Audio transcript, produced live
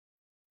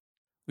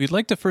We'd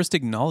like to first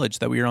acknowledge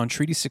that we are on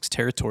Treaty 6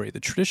 territory,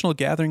 the traditional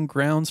gathering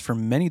grounds for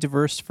many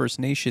diverse First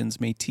Nations,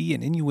 Métis,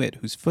 and Inuit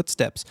whose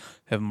footsteps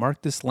have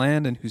marked this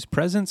land and whose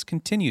presence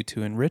continue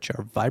to enrich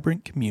our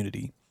vibrant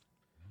community.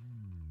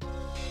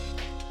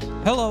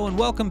 Hello and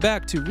welcome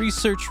back to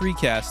Research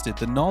Recasted,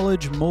 the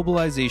Knowledge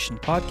Mobilization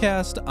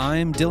Podcast.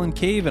 I'm Dylan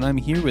Cave and I'm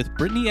here with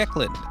Brittany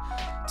Eklund.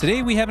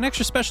 Today we have an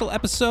extra special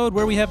episode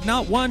where we have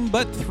not one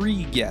but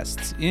three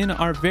guests in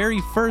our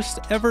very first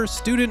ever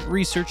Student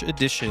Research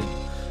Edition.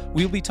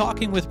 We'll be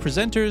talking with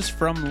presenters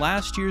from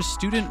last year's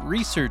Student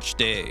Research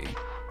Day.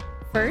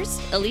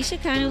 First, Alicia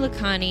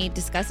Kanu-Lakhani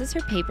discusses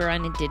her paper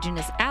on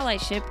Indigenous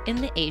allyship in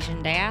the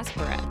Asian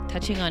diaspora,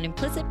 touching on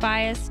implicit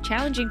bias,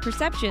 challenging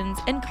perceptions,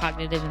 and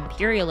cognitive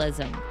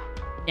imperialism.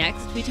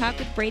 Next, we talk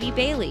with Brady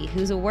Bailey,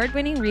 whose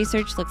award-winning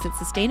research looks at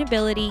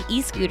sustainability,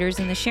 e-scooters,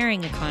 and the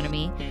sharing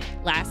economy.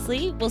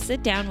 Lastly, we'll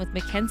sit down with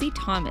Mackenzie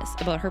Thomas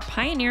about her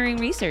pioneering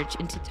research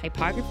into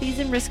typographies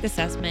and risk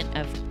assessment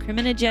of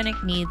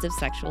criminogenic needs of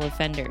sexual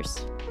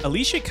offenders.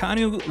 Alicia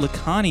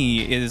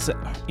Kanu-Lakhani is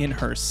in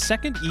her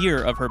second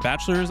year of her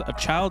Bachelor's of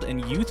Child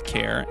and Youth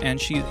Care, and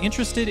she's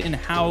interested in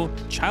how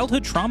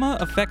childhood trauma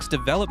affects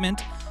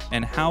development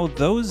and how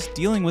those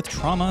dealing with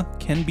trauma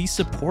can be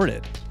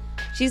supported.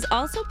 She's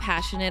also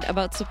passionate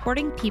about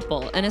supporting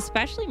people, and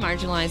especially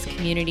marginalized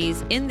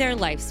communities, in their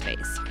life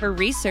space. Her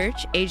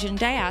research, Asian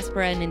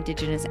Diaspora and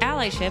Indigenous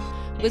Allyship,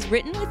 was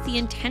written with the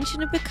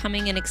intention of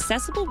becoming an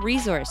accessible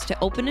resource to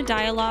open a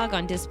dialogue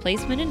on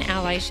displacement and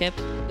allyship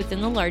within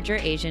the larger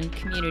Asian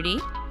community.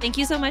 Thank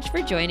you so much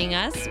for joining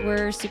us.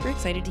 We're super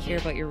excited to hear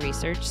about your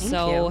research. Thank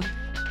you.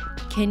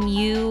 Can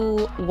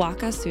you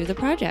walk us through the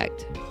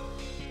project?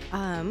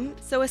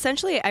 So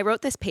essentially, I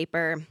wrote this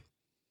paper,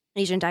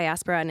 Asian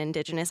Diaspora and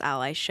Indigenous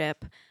Allyship,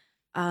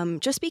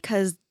 just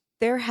because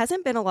there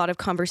hasn't been a lot of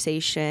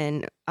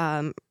conversation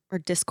or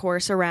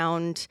discourse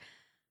around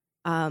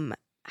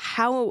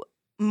how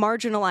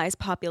marginalized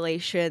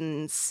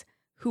populations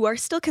who are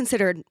still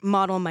considered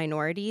model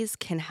minorities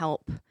can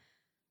help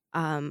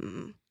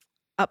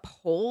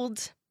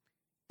uphold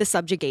the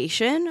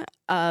subjugation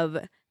of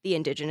the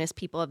Indigenous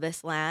people of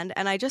this land.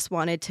 And I just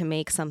wanted to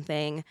make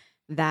something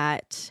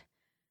that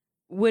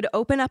would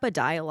open up a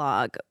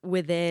dialogue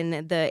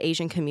within the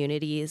Asian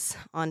communities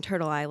on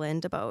Turtle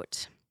Island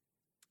about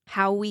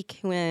how we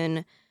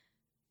can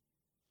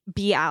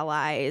be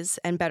allies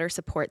and better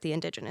support the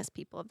Indigenous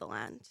people of the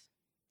land.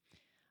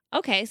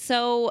 Okay,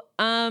 so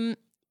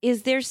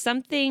is there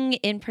something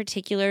in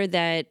particular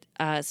that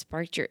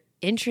sparked your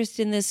interest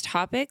in this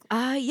topic?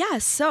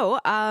 So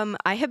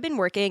I have been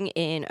working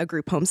in a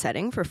group home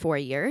setting for 4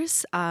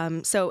 years.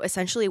 So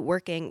essentially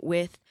working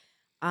with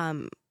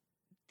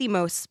the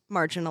most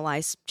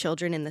marginalized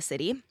children in the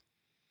city.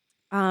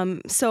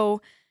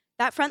 So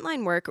that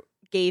frontline work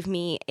gave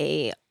me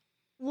a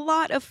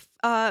lot of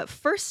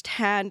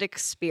firsthand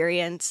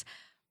experience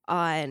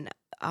on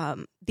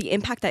the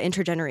impact that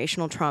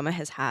intergenerational trauma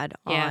has had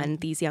on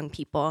these young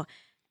people,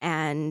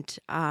 and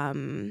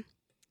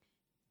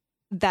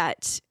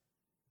that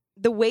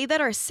the way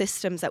that our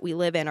systems that we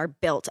live in are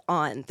built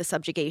on the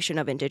subjugation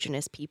of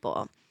Indigenous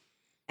people.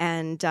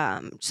 And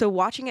so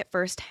watching it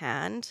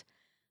firsthand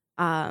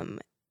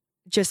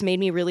just made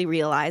me really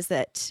realize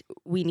that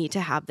we need to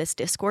have this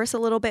discourse a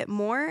little bit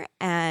more.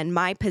 And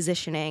my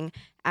positioning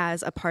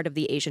as a part of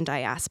the Asian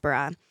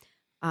diaspora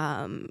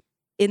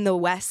in the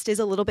West is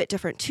a little bit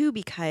different too,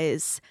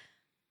 because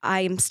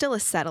I'm still a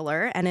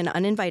settler and an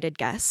uninvited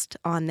guest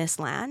on this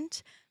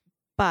land.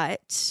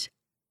 But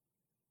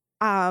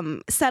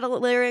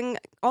settling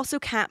also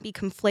can't be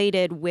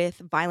conflated with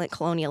violent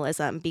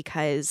colonialism,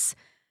 because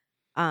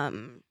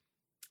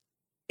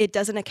it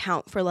doesn't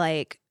account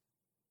for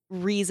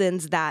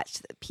reasons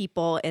that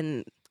people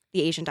in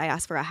the Asian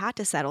diaspora had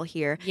to settle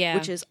here,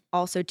 which is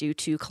also due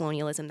to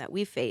colonialism that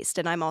we've faced.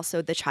 And I'm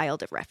also the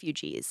child of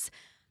refugees.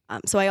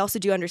 So I also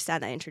do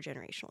understand that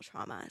intergenerational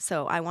trauma.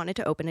 So I wanted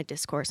to open a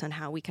discourse on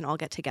how we can all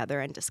get together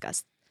and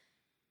discuss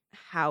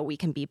how we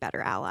can be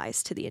better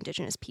allies to the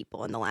Indigenous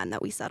people in the land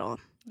that we settle.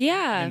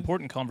 Yeah. An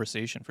important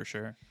conversation for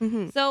sure.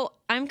 Mm-hmm. So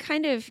I'm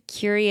kind of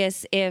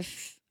curious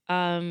if,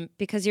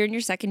 because you're in your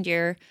second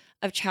year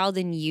of child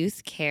and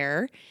youth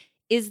care,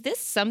 is this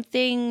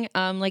something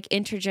like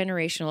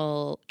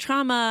intergenerational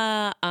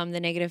trauma, the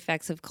negative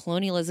effects of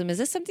colonialism? Is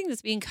this something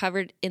that's being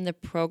covered in the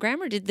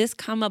program, or did this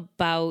come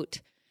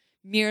about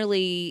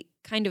merely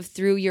kind of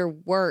through your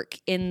work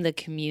in the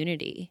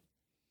community?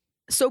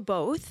 So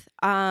both.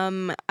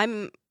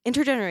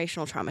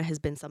 Intergenerational trauma has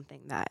been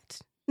something that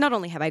not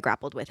only have I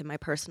grappled with in my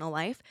personal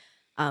life,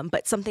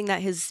 but something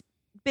that has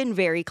been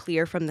very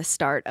clear from the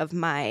start of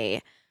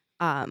my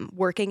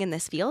working in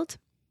this field,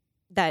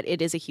 that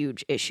it is a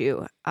huge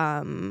issue.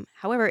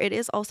 However, it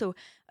is also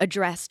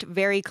addressed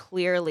very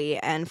clearly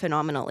and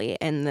phenomenally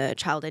in the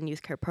Child and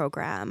Youth Care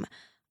Program.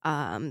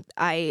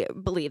 I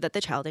believe that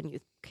the Child and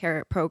Youth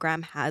Care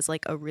Program has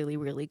a really,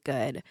 really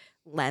good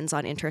lens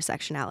on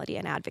intersectionality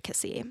and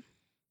advocacy.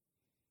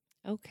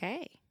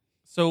 Okay.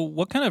 So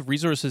what kind of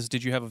resources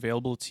did you have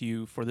available to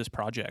you for this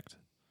project?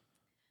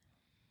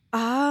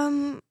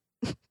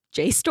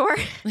 JSTOR.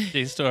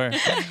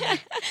 JSTOR.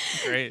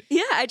 Great.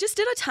 Yeah, I just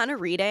did a ton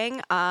of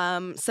reading.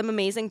 Some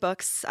amazing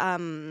books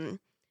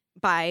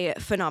by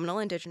phenomenal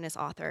Indigenous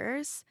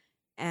authors.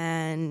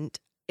 And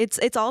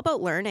it's all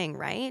about learning,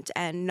 right?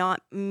 And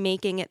not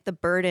making it the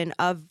burden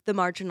of the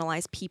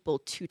marginalized people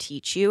to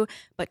teach you,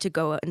 but to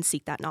go out and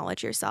seek that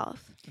knowledge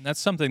yourself. And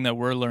that's something that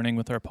we're learning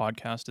with our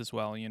podcast as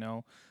well. You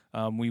know,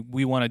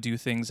 we want to do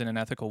things in an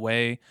ethical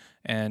way,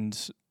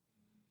 and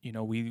you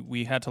know,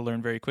 we had to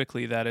learn very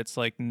quickly that it's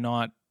like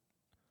not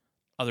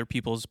other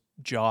people's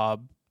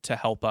job to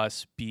help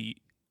us be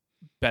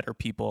better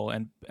people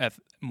and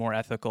more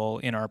ethical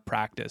in our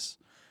practice.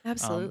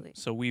 Absolutely.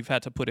 So we've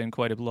had to put in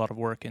quite a lot of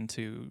work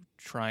into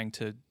trying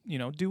to, you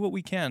know, do what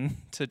we can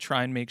to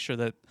try and make sure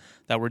that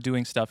we're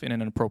doing stuff in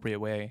an appropriate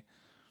way.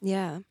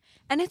 Yeah.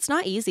 And it's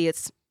not easy.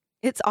 It's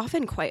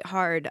often quite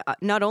hard,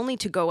 not only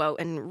to go out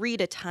and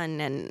read a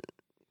ton and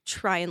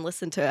try and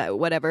listen to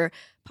whatever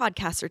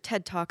podcasts or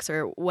TED Talks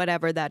or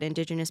whatever that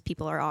Indigenous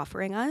people are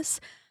offering us,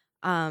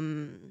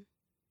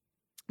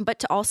 but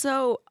to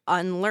also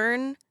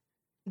unlearn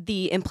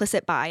the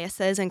implicit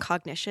biases and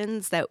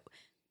cognitions that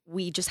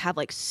we just have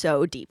like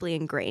so deeply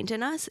ingrained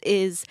in us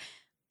is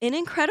an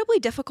incredibly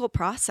difficult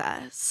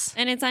process.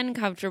 And it's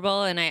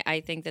uncomfortable. And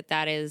I think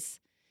that is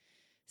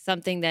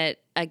something that,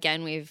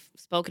 again, we've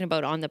spoken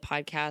about on the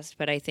podcast,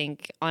 but I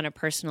think on a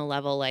personal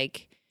level,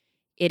 like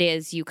it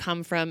is, you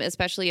come from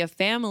especially a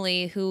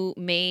family who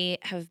may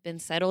have been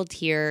settled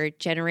here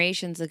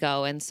generations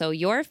ago. And so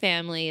your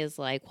family is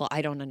like, well,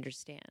 I don't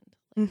understand.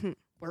 Mm-hmm.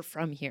 We're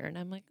from here. And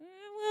I'm like, well,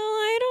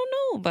 I don't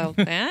know about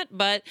that.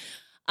 But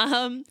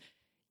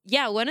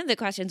yeah, one of the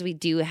questions we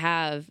do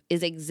have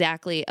is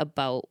exactly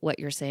about what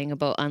you're saying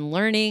about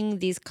unlearning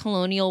these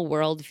colonial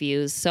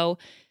worldviews. So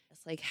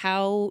it's like,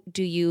 how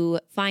do you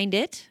find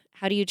it?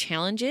 How do you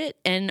challenge it?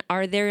 And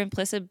are there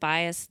implicit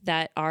bias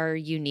that are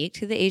unique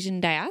to the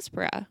Asian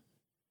diaspora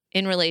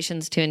in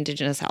relations to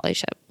Indigenous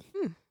allyship?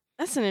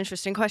 That's an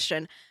interesting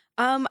question.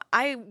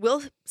 I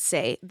will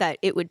say that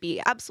it would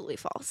be absolutely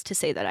false to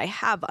say that I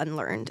have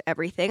unlearned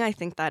everything. I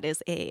think that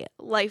is a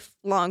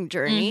lifelong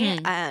journey,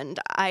 and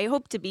I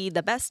hope to be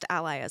the best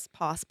ally as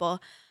possible.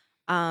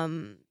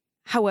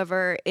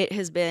 However,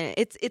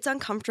 it's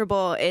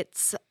uncomfortable.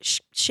 It's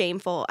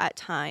shameful at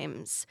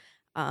times.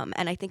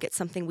 And I think it's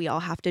something we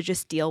all have to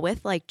just deal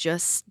with, like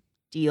just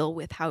deal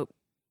with how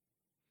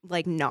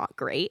like not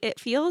great it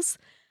feels.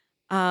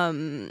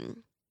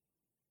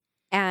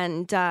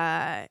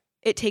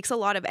 It takes a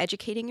lot of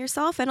educating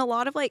yourself and a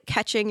lot of like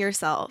catching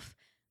yourself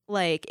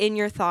like in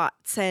your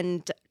thoughts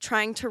and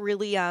trying to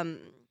really to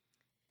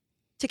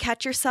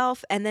catch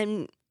yourself and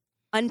then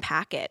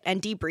unpack it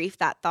and debrief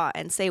that thought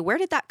and say, where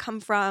did that come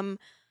from?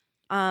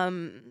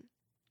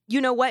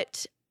 You know,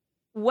 what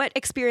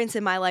experience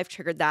in my life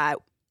triggered that?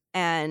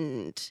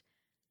 And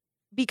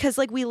because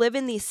like we live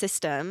in these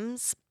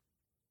systems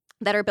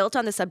that are built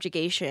on the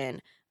subjugation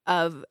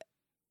of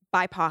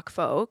BIPOC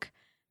folk,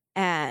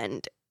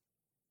 and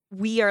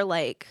we are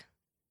like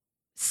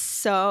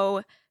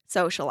so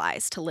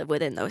socialized to live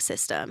within those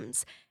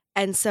systems.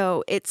 And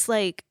so it's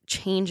like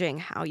changing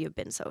how you've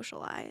been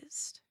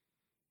socialized.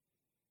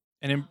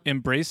 And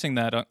embracing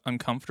that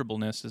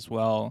uncomfortableness as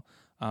well.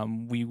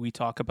 We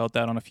talk about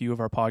that on a few of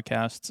our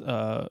podcasts.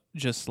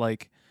 Just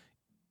like,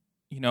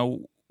 you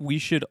know, we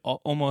should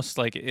almost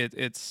like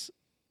it's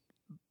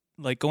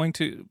like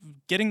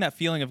getting that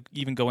feeling of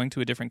even going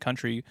to a different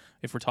country.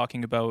 If we're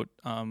talking about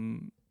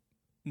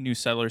new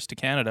settlers to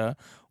Canada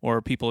or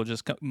people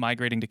just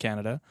migrating to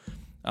Canada,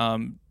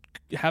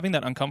 having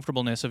that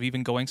uncomfortableness of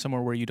even going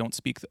somewhere where you don't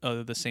speak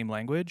the same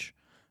language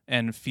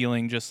and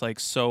feeling just like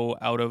so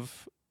out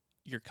of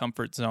your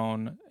comfort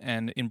zone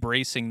and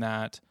embracing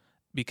that,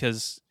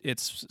 because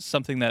it's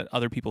something that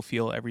other people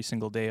feel every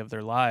single day of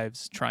their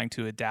lives, trying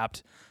to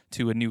adapt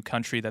to a new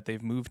country that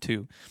they've moved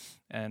to.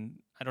 And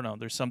I don't know,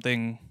 there's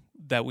something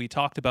that we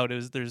talked about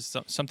there's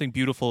something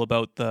beautiful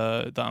about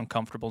the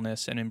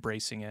uncomfortableness and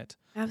embracing it.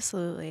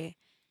 Absolutely.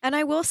 And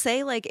I will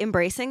say, like,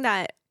 embracing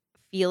that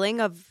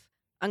feeling of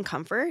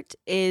uncomfort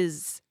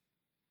is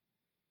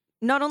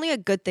not only a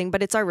good thing,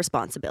 but it's our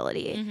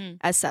responsibility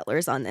as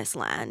settlers on this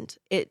land.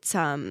 It's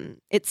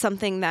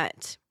something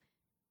that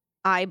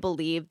I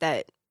believe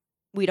that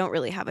we don't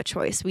really have a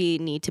choice. We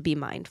need to be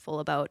mindful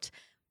about,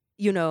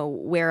 you know,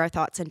 where our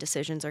thoughts and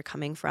decisions are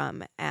coming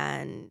from,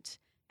 and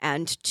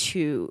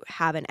to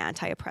have an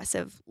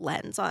anti-oppressive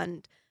lens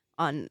on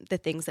the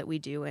things that we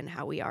do and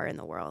how we are in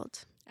the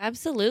world.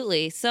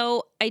 Absolutely.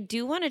 So I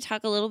do want to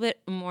talk a little bit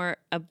more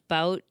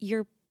about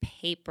your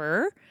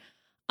paper.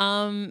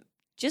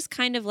 Just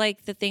kind of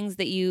like the things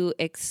that you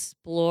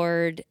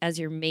explored as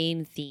your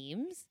main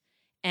themes,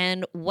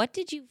 and what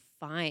did you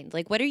find?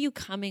 Like, what are you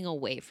coming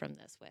away from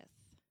this with?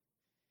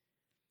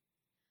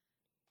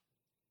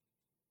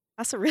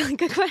 That's a really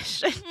good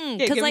question.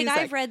 Because like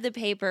I've read the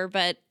paper,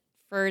 but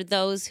for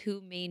those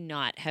who may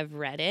not have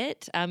read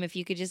it, if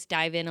you could just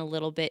dive in a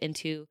little bit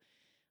into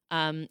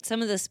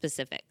some of the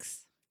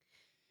specifics.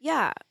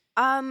 Yeah.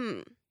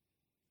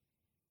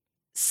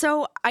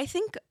 So I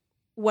think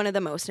one of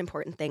the most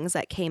important things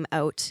that came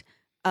out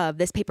of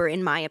this paper,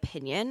 in my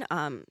opinion,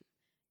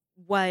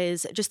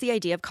 was just the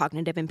idea of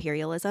cognitive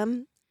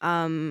imperialism.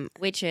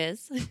 Which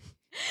is?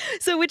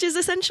 Which is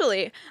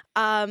essentially,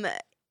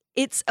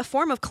 it's a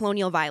form of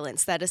colonial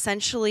violence that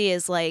essentially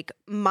is like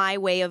my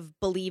way of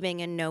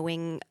believing and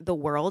knowing the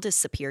world is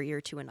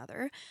superior to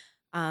another,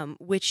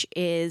 which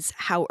is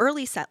how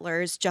early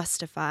settlers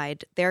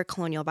justified their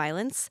colonial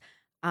violence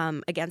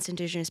against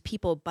Indigenous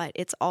people. But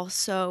it's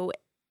also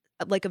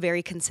like a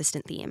very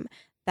consistent theme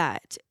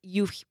that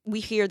we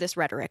hear this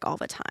rhetoric all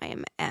the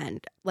time,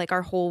 and like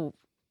our whole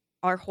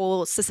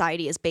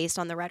society is based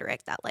on the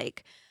rhetoric that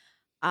like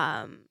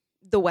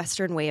the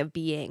Western way of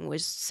being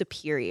was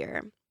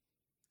superior.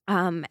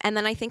 And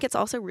then I think it's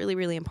also really,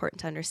 really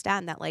important to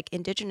understand that like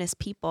Indigenous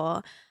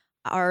people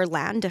are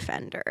land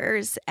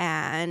defenders,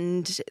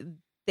 and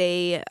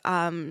they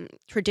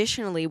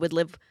traditionally would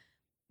live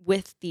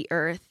with the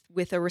earth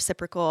with a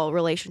reciprocal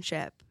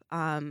relationship.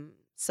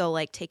 So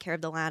like take care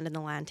of the land and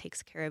the land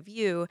takes care of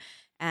you,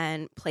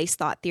 and place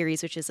thought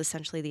theories, which is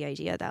essentially the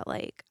idea that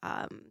like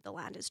the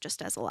land is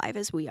just as alive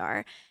as we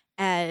are.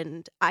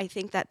 And I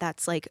think that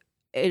that's like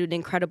an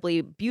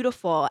incredibly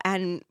beautiful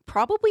and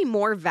probably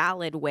more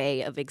valid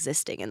way of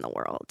existing in the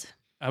world.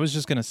 I was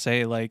just gonna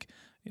say, like,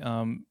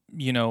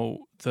 you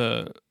know,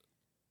 the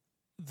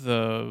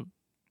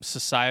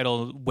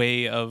societal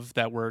way of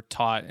that we're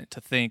taught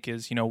to think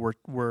is, you know,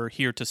 we're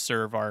here to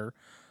serve our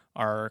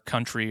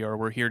country, or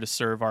we're here to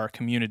serve our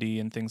community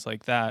and things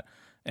like that.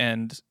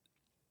 And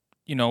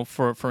you know,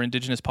 for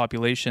Indigenous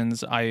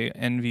populations, I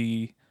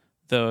envy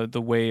the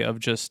way of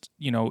just,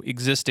 you know,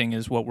 existing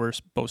is what we're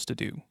supposed to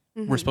do.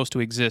 Mm-hmm. We're supposed to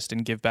exist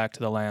and give back to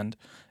the land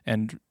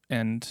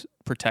and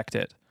protect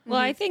it. Well,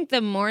 I think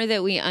the more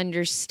that we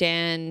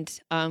understand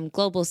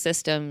global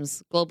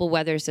systems, global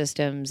weather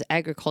systems,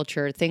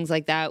 agriculture, things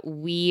like that,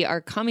 we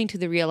are coming to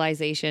the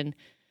realization,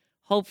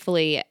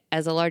 hopefully,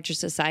 as a larger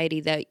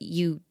society, that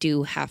you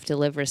do have to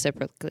live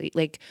reciprocally.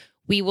 Like,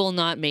 we will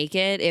not make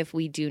it if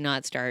we do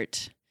not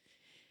start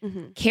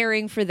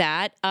caring for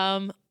that.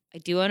 I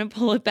do want to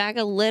pull it back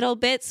a little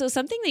bit. So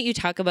something that you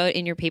talk about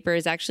in your paper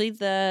is actually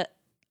the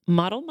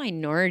model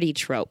minority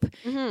trope.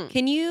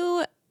 Can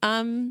you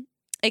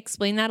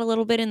explain that a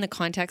little bit in the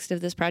context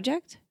of this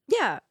project?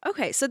 Yeah.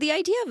 Okay. So the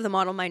idea of the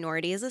model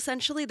minority is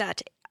essentially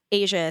that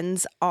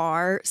Asians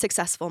are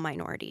successful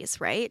minorities,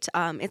 right?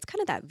 It's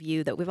kind of that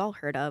view that we've all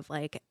heard of,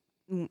 like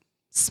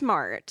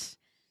smart,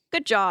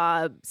 good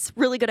jobs,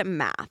 really good at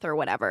math or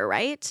whatever,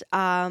 right?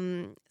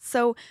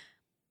 So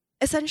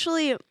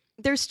essentially,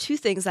 there's two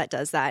things that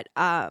does that,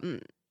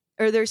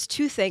 or there's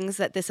two things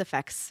that this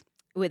affects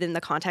within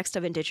the context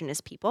of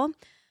Indigenous people.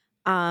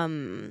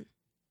 The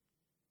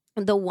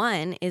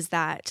one is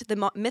that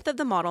the myth of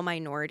the model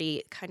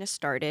minority kind of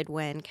started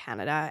when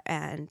Canada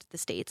and the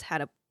States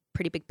had a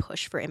pretty big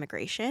push for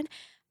immigration,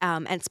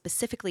 and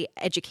specifically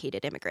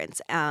educated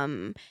immigrants.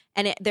 There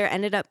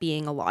ended up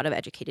being a lot of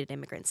educated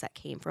immigrants that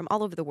came from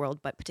all over the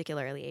world, but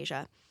particularly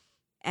Asia.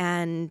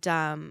 And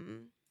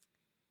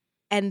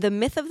the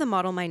myth of the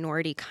model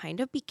minority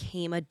kind of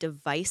became a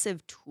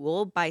divisive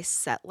tool by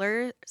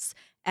settlers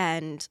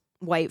and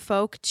white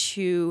folk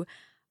to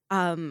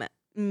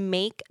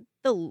make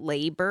the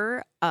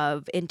labor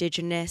of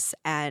Indigenous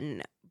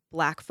and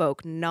Black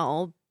folk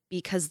null,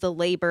 because the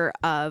labor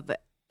of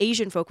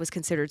Asian folk was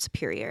considered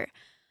superior.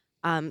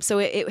 So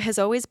it has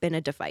always been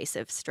a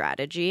divisive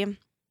strategy.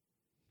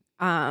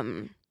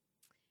 And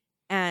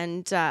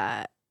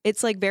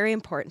it's like very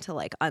important to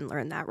like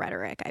unlearn that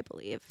rhetoric, I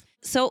believe.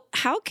 So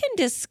how can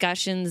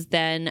discussions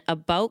then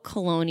about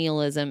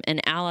colonialism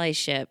and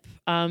allyship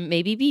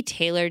maybe be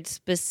tailored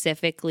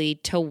specifically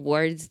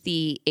towards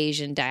the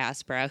Asian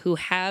diaspora who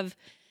have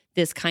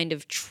this kind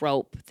of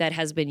trope that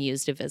has been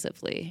used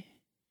divisively?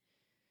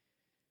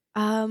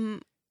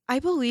 I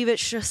believe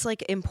it's just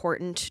like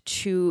important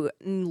to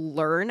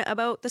learn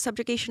about the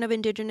subjugation of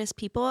Indigenous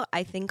people.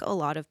 I think a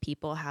lot of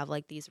people have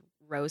like these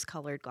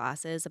rose-colored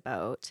glasses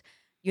about,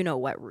 you know,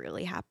 what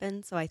really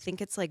happened. So I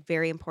think it's like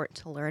very important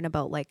to learn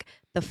about like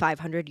the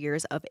 500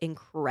 years of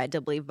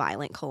incredibly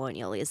violent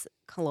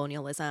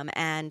colonialism.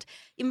 And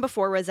even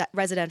before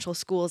residential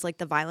schools, like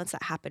the violence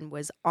that happened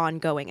was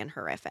ongoing and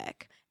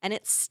horrific, and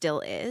it still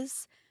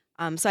is.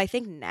 So I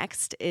think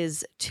next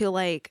is to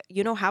like,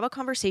 you know, have a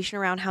conversation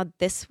around how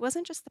this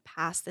wasn't just the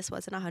past. This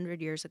wasn't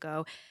 100 years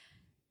ago.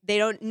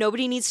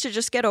 Nobody needs to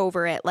just get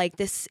over it. Like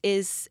this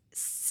is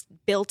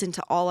built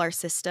into all our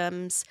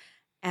systems.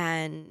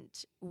 And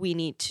we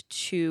need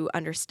to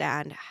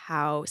understand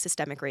how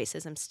systemic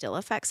racism still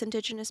affects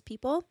Indigenous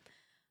people,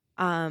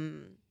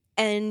 and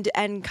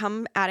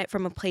come at it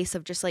from a place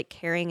of just like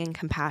caring and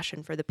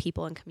compassion for the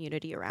people and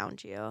community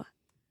around you.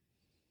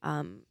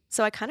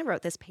 So I kind of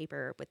wrote this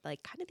paper with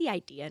like kind of the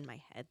idea in my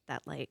head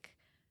that like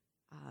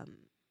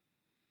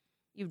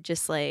you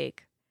just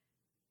like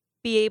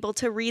be able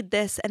to read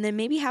this and then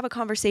maybe have a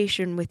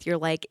conversation with your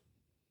like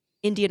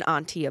Indian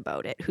auntie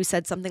about it, who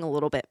said something a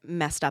little bit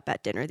messed up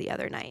at dinner the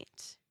other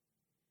night.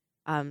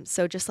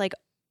 So just like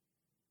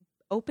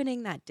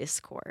opening that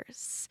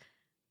discourse.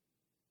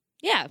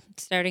 Yeah,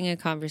 starting a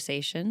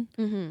conversation.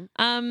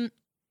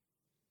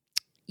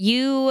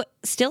 you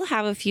still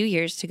have a few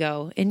years to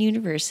go in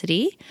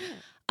university.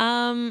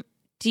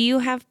 Do you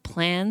have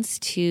plans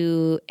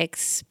to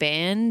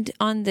expand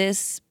on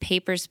this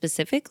paper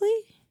specifically?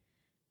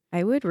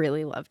 I would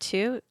really love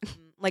to.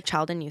 Like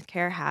Child and Youth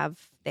Care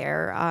have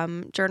their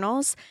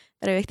journals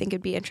that I think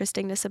would be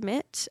interesting to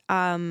submit.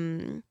 But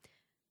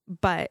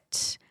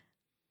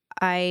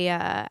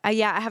I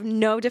have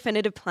no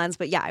definitive plans,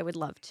 but yeah, I would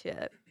love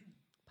to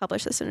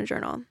publish this in a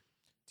journal.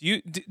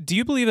 Do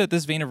you believe that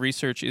this vein of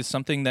research is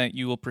something that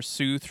you will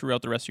pursue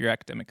throughout the rest of your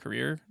academic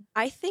career?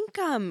 I think,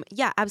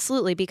 yeah,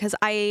 absolutely, because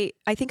I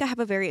think I have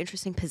a very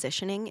interesting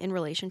positioning in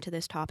relation to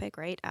this topic,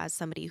 right? As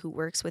somebody who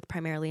works with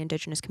primarily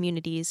Indigenous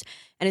communities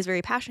and is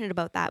very passionate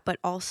about that, but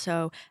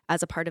also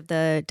as a part of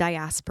the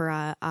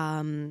diaspora.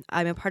 I'm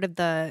a part of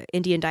the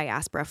Indian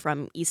diaspora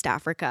from East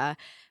Africa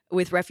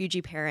with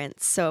refugee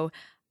parents. So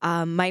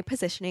my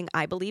positioning,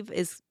 I believe,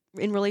 is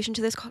in relation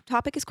to this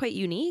topic is quite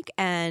unique.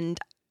 And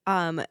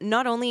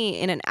not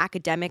only in an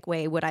academic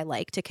way would I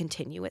like to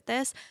continue with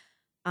this,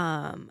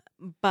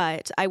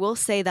 but I will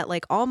say that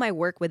like all my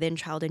work within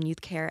child and youth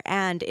care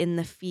and in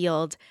the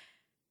field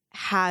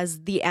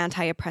has the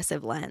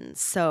anti-oppressive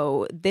lens.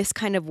 So this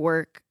kind of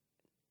work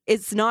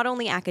is not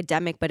only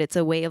academic, but it's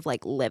a way of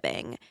like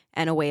living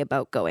and a way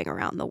about going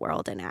around the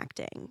world and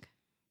acting.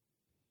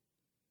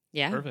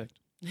 Yeah. Perfect.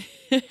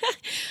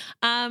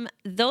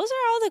 Those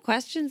are all the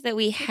questions that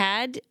we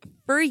had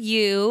for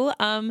you.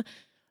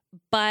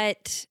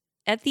 But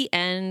at the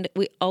end,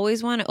 we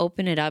always want to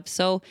open it up.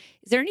 So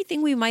is there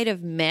anything we might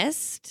have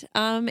missed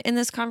in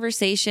this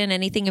conversation?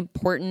 Anything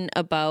important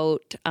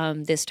about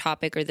this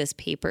topic or this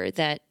paper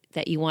that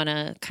you want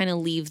to kind of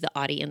leave the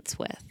audience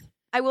with?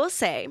 I will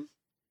say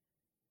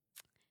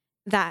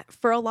that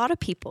for a lot of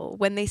people,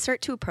 when they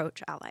start to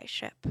approach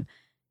allyship,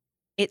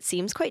 it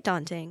seems quite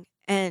daunting,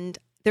 and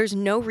there's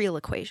no real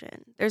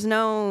equation. There's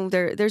no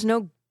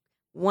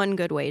one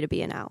good way to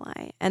be an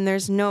ally, and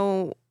there's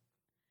no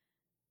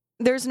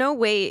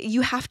way.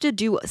 You have to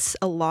do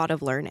a lot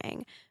of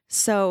learning.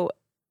 So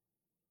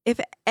if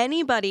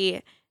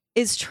anybody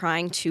is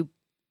trying to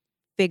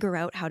figure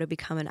out how to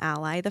become an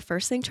ally, the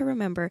first thing to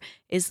remember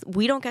is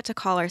we don't get to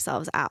call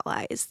ourselves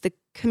allies. The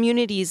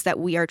communities that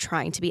we are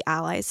trying to be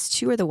allies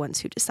to are the ones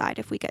who decide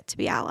if we get to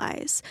be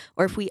allies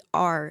or if we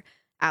are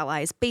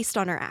allies based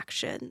on our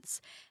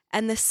actions.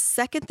 And the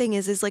second thing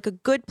is like a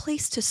good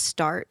place to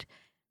start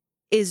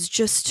is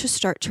just to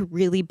start to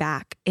really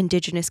back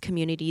Indigenous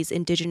communities,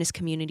 Indigenous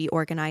community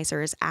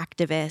organizers,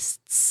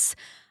 activists,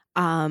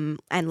 and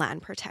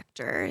land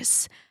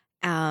protectors.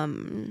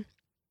 And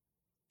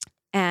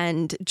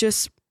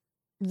just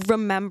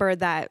remember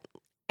that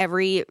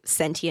every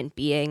sentient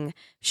being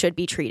should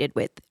be treated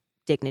with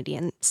dignity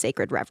and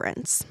sacred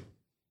reverence.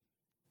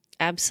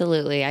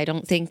 Absolutely. I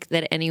don't think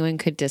that anyone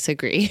could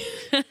disagree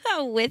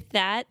with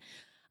that.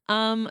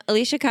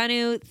 Alicia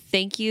Kanu,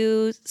 thank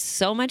you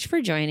so much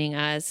for joining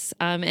us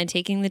and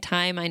taking the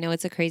time. I know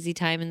it's a crazy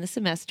time in the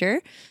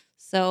semester,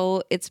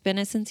 so it's been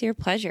a sincere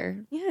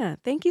pleasure. Yeah,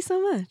 thank you so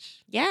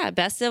much. Yeah,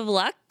 best of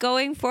luck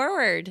going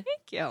forward.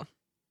 Thank you.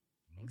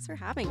 Thanks for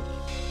having me.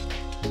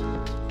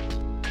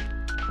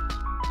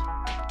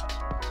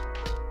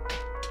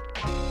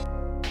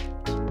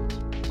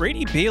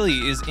 Brady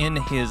Bailey is in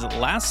his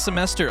last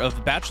semester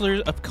of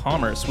Bachelor of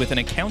Commerce with an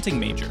accounting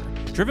major.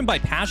 Driven by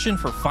passion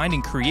for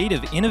finding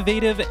creative,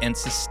 innovative, and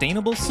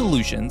sustainable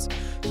solutions,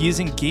 he is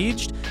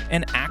engaged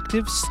and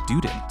active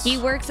student. He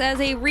works as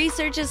a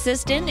research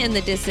assistant in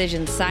the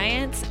decision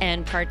science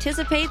and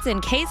participates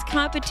in case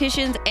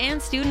competitions and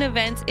student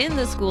events in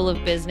the School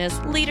of Business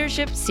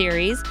Leadership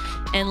Series.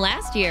 And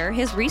last year,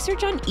 his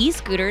research on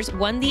e-scooters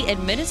won the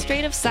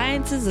Administrative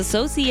Sciences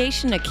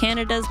Association of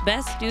Canada's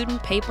Best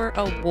Student Paper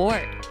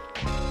Award.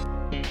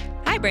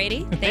 Hi,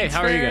 Brady. Thanks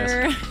how are you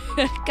guys?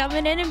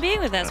 coming in and being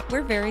with us.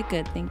 We're very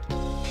good, thank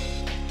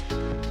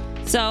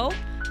you. So,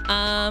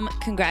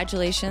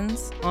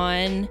 congratulations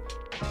on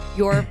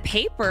your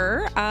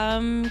paper.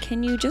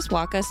 Can you just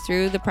walk us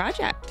through the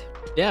project?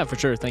 Yeah, for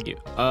sure. Thank you.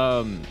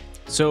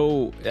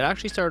 So it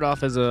actually started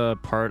off as a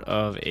part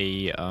of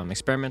a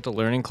experimental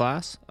learning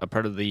class, a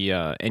part of the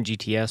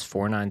NGTS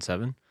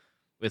 497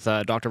 with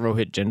Dr.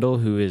 Rohit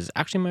Jindal, who is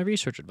actually my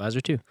research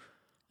advisor too.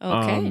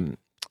 Okay.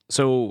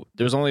 So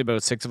there's only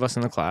about 6 of us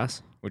in the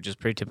class, which is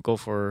pretty typical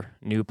for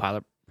new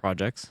pilot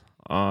projects.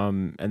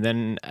 And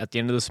then at the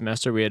end of the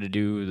semester, we had to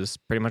do this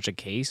pretty much a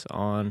case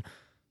on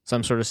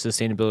some sort of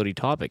sustainability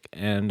topic.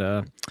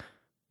 And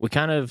we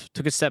kind of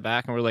took a step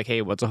back and we're like,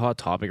 hey, what's a hot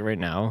topic right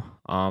now?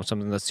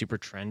 Something that's super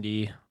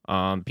trendy.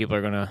 People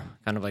are going to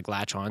kind of like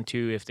latch on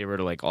to if they were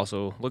to like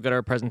also look at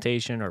our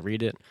presentation or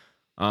read it.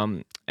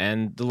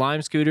 And the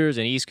Lime scooters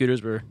and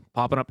e-scooters were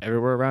popping up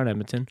everywhere around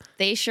Edmonton.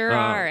 They sure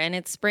are, and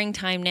it's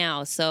springtime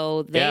now,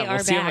 so they are we'll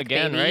see them back,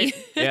 again, baby.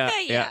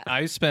 right? Yeah.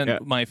 I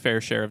spent my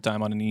fair share of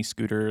time on an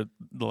e-scooter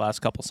the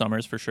last couple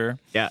summers for sure.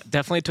 Yeah,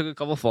 definitely took a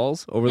couple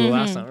falls over the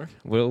last summer.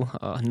 We'll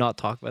not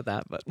talk about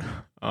that, but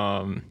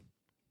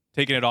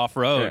Taking it off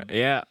road.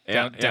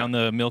 Down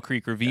the Mill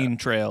Creek Ravine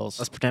trails.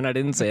 Let's pretend I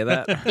didn't say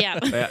that.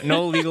 Yeah.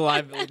 No legal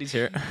liabilities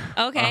here.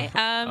 Okay.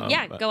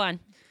 Go on.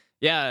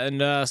 Yeah,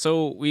 and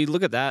so we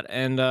look at that,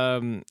 and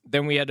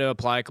then we had to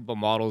apply a couple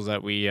models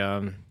that we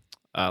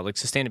like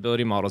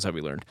sustainability models that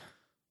we learned.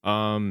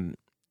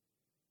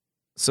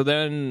 So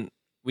then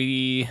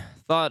we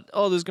thought,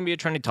 oh, this is gonna be a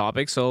trendy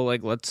topic, so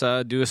like let's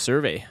do a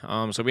survey.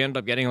 So we ended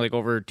up getting like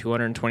over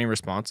 220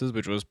 responses,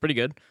 which was pretty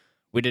good.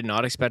 We did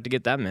not expect to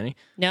get that many.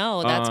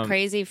 No, that's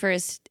crazy for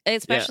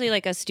especially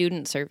like a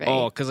student survey.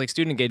 Oh, because like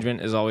student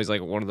engagement is always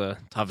like one of the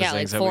toughest yeah,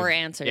 like things. 4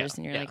 answers,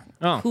 and you're like,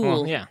 oh, cool.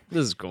 well, yeah,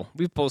 this is cool.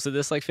 We've posted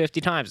this like 50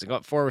 times and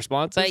got 4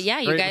 responses. But yeah,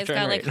 you Great guys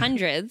return got like rate.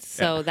 hundreds,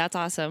 so that's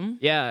awesome.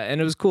 Yeah,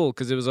 and it was cool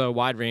because it was a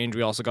wide range.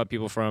 We also got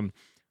people from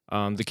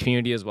the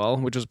community as well,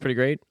 which was pretty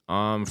great.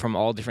 From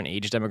all different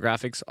age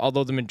demographics,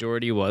 although the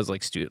majority was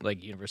like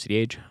university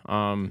age.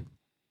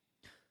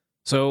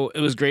 So it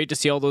was great to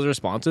see all those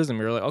responses, and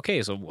we were like,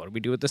 okay, so what do we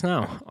do with this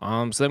now?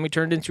 So then we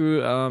turned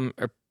into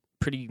a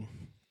pretty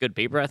good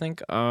paper, I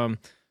think.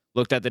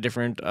 Looked at the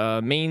different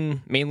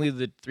mainly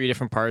the 3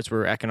 different parts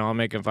were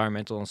economic,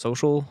 environmental, and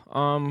social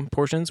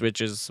portions, which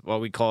is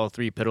what we call a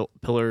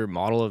 3-pillar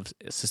model of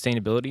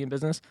sustainability in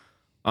business.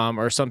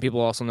 Or some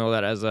people also know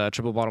that as a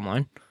triple bottom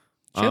line.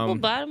 Triple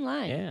bottom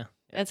line. Yeah.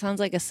 That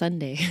sounds like a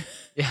Sunday.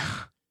 Yeah.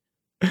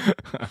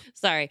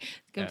 Sorry,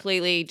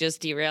 completely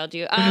just derailed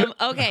you.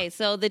 Okay,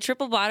 so the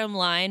triple bottom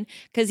line,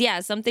 because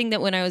something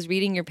that when I was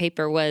reading your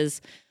paper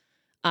was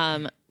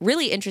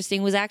really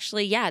interesting was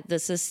actually the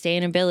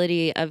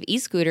sustainability of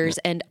e-scooters,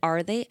 and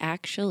are they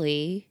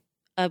actually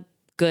a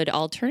good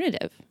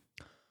alternative?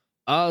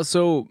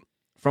 So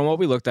from what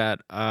we looked at,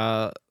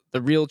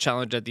 the real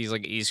challenge that these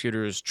like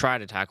e-scooters try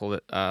to tackle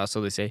it, so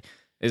they say,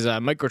 is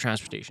micro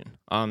transportation,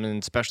 and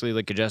especially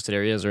like congested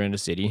areas or in the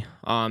city.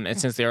 And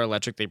since they are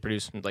electric, they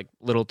produce like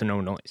little to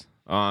no noise.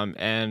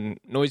 And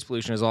noise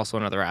pollution is also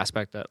another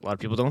aspect that a lot of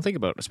people don't think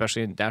about,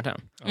 especially in downtown.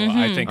 Oh,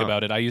 I think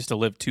about it. I used to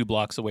live 2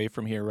 blocks away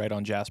from here, right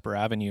on Jasper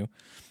Avenue.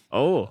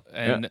 Oh,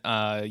 and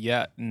I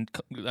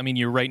mean,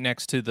 you're right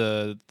next to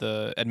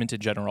the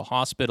Edmonton General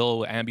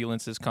Hospital.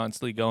 Ambulances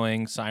constantly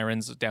going,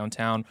 sirens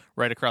downtown,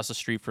 right across the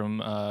street from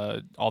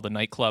all the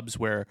nightclubs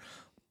where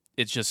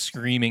it's just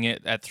screaming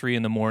it at 3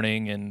 a.m.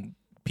 and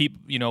people,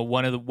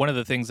 one of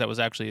the things that was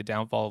actually a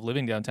downfall of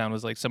living downtown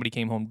was like somebody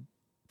came home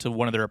to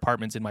one of their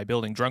apartments in my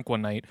building drunk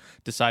one night,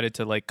 decided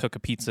to like cook a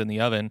pizza in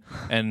the oven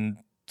and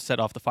set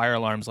off the fire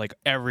alarms like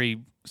every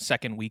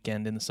second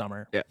weekend in the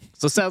summer. Yeah.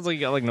 So it sounds like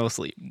you got like no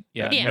sleep.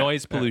 Yeah.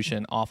 Noise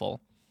pollution,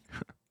 awful.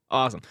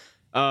 Awesome.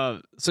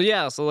 So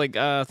like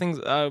things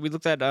we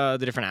looked at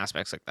the different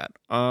aspects like that.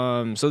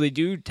 So they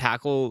do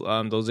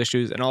tackle those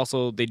issues, and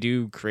also they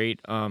do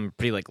create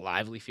pretty like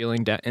lively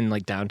feeling in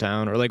like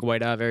downtown or like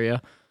White Ave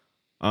area,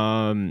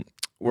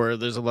 where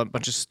there's a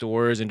bunch of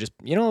stores and just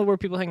where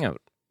people hang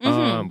out,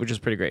 which is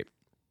pretty great.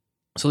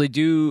 So they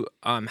do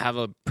have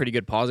a pretty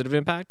good positive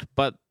impact,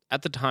 but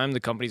at the time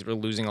the companies were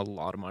losing a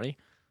lot of money,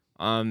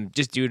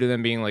 just due to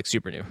them being like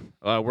super new,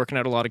 working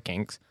out a lot of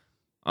kinks.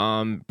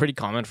 Pretty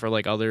common for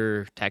like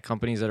other tech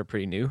companies that are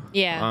pretty new.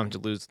 Yeah. To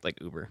lose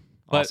like Uber.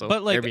 But Also,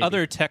 like Airbnb.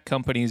 other tech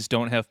companies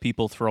don't have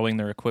people throwing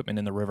their equipment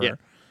in the river. Yeah.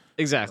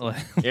 Exactly.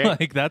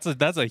 Like that's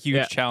a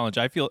huge challenge.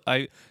 I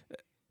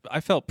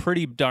felt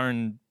pretty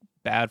darn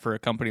bad for a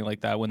company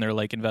like that when they're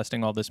like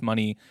investing all this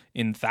money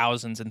in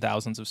thousands and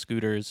thousands of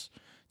scooters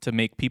to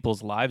make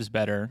people's lives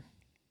better,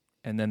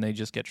 and then they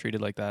just get treated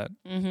like that.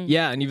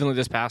 Yeah, and even like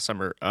this past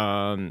summer,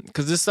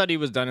 because this study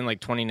was done in like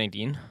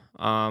 2019,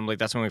 like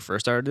that's when we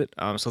first started it.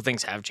 So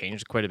things have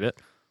changed quite a bit,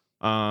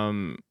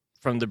 from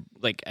the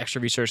like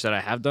extra research that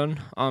I have done,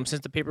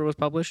 since the paper was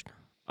published.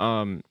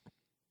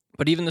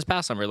 But even this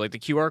past summer, like the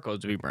QR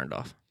codes would be burned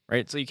off,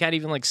 right? So you can't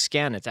even like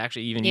scan it to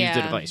actually even use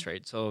the device,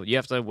 right? So you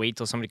have to wait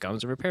till somebody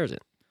comes and repairs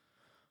it.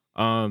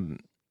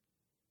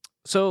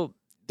 So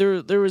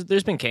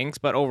there's been kinks,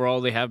 but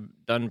overall they have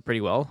done pretty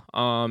well.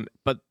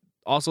 But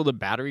also the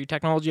battery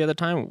technology at the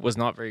time was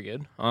not very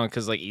good,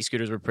 because like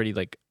e-scooters were pretty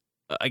like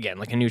again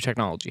like a new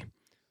technology.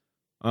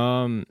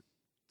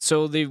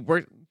 So they've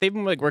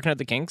been like working at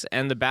the kinks,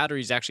 and the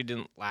batteries actually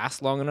didn't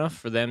last long enough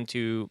for them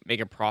to make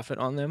a profit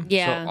on them.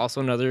 Yeah. So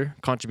also another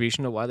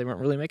contribution to why they weren't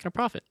really making a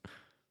profit.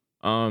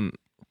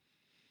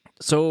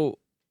 So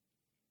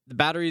the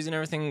batteries and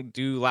everything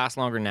do last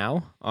longer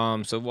now.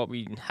 So what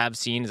we have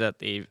seen is that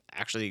they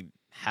actually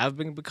have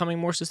been becoming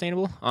more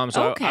sustainable.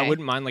 So I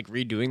wouldn't mind like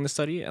redoing the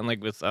study and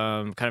like with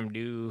kind of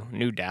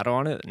new data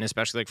on it, and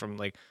especially like from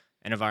like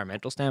an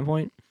environmental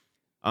standpoint.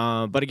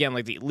 But again,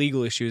 like the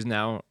legal issues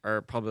now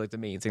are probably like the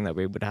main thing that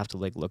we would have to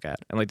like look at,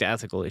 and like the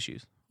ethical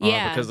issues.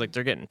 Because like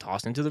they're getting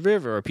tossed into the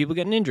river or people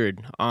getting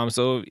injured.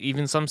 So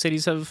even some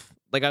cities have,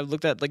 like I've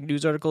looked at like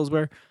news articles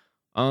where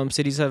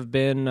cities have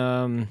been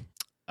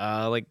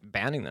like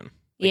banning them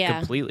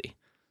completely.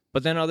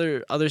 But then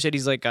other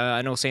cities like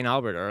I know St.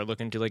 Albert are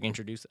looking to like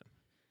introduce them.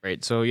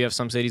 Right. So you have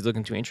some cities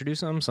looking to introduce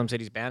them, some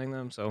cities banning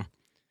them. So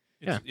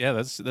Yeah,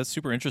 that's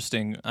super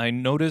interesting. I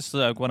noticed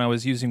when I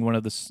was using one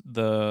of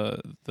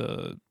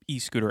the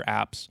e-scooter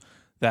apps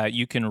that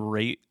you can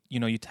rate.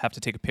 You have to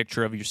take a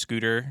picture of your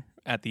scooter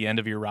at the end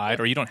of your ride,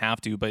 or you don't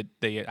have to, but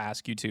they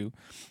ask you to,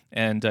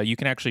 and you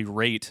can actually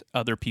rate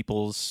other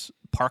people's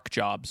park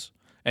jobs,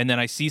 and then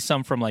I see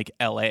some from like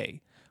LA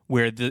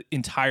where the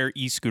entire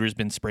e-scooter's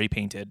been spray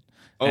painted.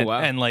 Oh, and, wow.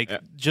 And like Yeah.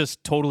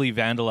 just totally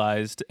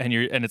vandalized, and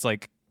it's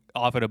like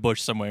off at a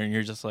bush somewhere, and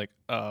you're just like,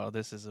 oh,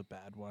 this is a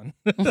bad one.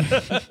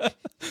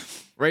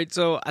 Right.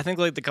 So I think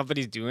like the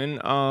company's doing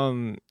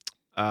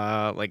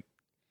like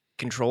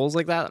controls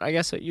like that, I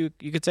guess that you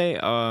could say.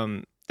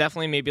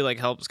 Definitely maybe like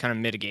helps kind of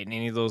mitigate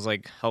any of those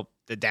like help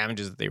the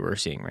damages that they were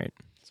seeing, right?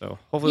 So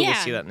hopefully we'll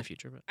Yeah. see that in the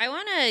future. But I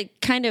want to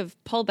kind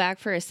of pull back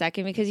for a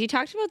second because you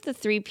talked about the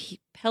three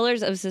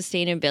pillars of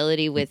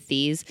sustainability with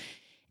these.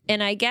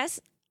 And I guess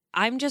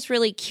I'm just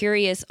really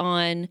curious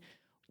on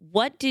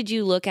what did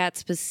you look at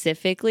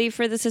specifically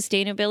for the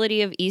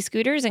sustainability of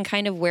e-scooters and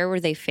kind of where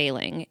were they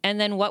failing? And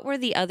then what were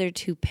the other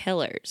two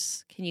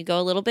pillars? Can you go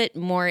a little bit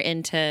more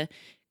into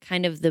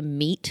kind of the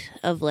meat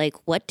of like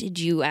what did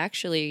you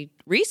actually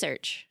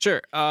research? sure.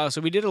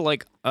 So we did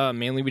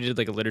mainly we did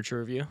like a literature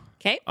review.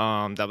 Okay.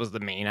 That was the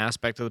main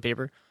aspect of the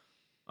paper.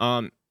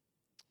 And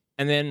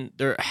then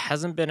there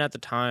hasn't been at the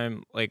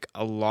time like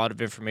a lot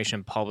of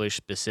information published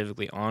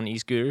specifically on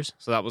e-scooters.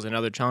 So that was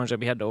another challenge that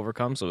we had to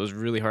overcome. So it was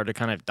really hard to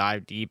kind of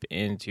dive deep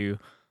into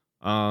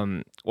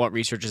what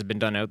research has been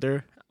done out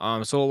there.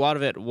 So a lot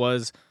of it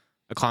was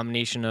a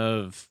combination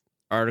of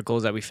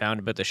articles that we found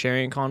about the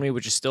sharing economy,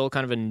 which is still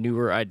kind of a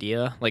newer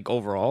idea, like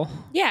overall.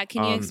 Yeah.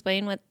 Can you Um,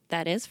 explain what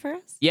that is for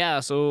us? Yeah,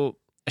 so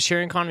a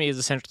sharing economy is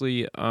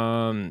essentially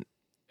a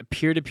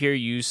peer-to-peer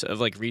use of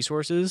like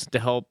resources to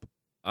help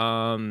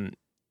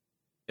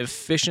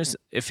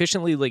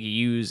efficiently like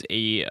use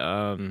a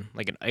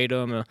like an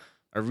item,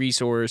 a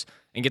resource,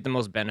 and get the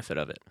most benefit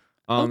of it.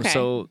 Okay.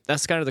 So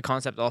that's kind of the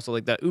concept also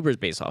like that Uber's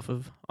based off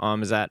of.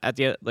 Is that at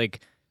the like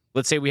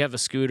let's say we have a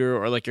scooter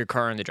or like your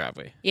car in the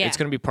driveway. Yeah. It's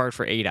gonna be parked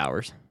for 8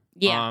 hours.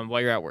 Yeah.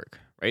 While you're at work,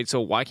 right?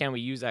 So why can't we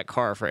use that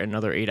car for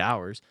another 8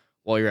 hours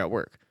while you're at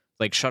work,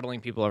 like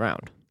shuttling people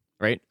around,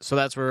 right? So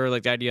that's where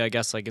like the idea, I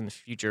guess, like in the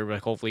future,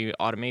 like hopefully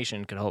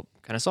automation could help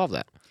kind of solve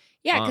that.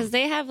 Yeah, because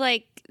they have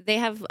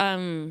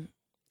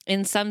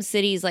in some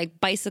cities like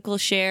bicycle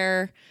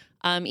share,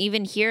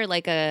 even here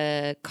like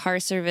a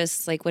car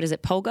service, like what is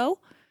it, Pogo,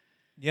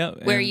 Yeah,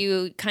 where and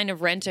you kind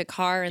of rent a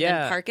car and Yeah.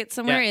 then park it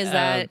somewhere. Yeah, Is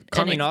that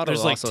Caminado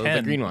there's like also 10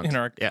 the green ones in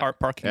our Yeah. car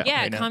parking lot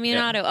yeah, right now.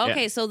 Caminado. Yeah.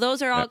 Okay, so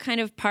those are all Yeah.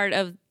 kind of part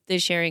of the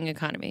sharing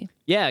economy.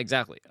 Yeah,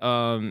 exactly.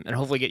 And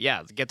hopefully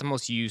get the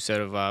most use out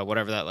of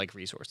whatever that like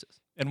resource is.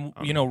 And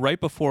right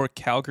before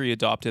Calgary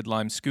adopted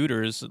Lime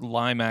scooters,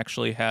 Lime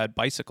actually had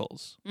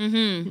bicycles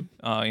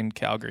Mm-hmm. in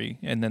Calgary,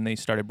 and then they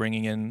started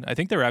bringing in. I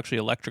think they were actually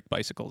electric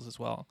bicycles as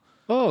well.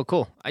 Oh,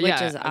 cool. Which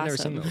Yeah, is I've never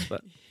seen awesome. those,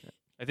 but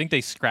I think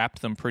they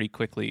scrapped them pretty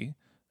quickly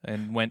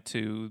and went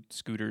to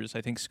scooters.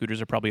 I think scooters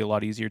are probably a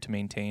lot easier to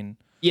maintain.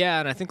 yeah,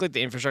 and I think like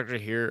the infrastructure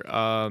here,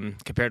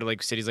 compared to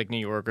like cities like New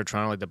York or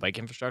Toronto, like the bike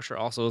infrastructure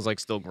also is like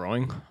still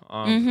growing,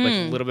 like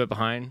a little bit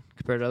behind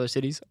compared to other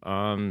cities.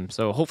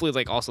 So hopefully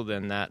like also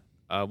then that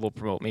will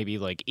promote maybe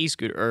like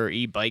e-scooter or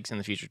e-bikes in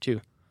the future too.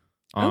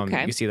 Okay.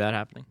 You can see that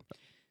happening.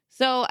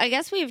 So I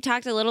guess we've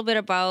talked a little bit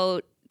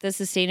about the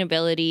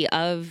sustainability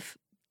of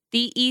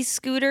the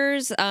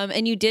e-scooters,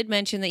 and you did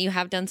mention that you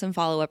have done some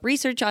follow-up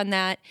research on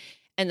that,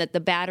 and that the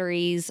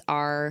batteries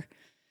are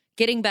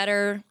getting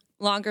better,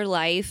 longer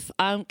life.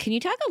 Can you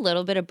talk a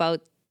little bit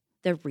about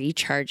the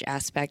recharge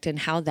aspect and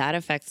how that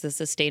affects the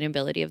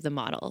sustainability of the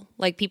model?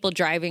 Like people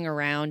driving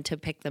around to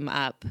pick them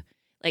up.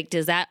 Like,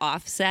 does that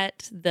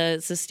offset the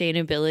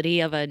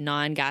sustainability of a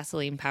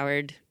non-gasoline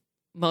powered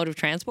mode of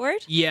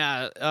transport?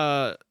 Yeah,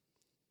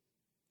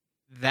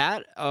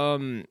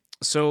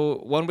 so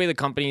one way the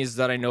companies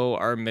that I know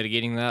are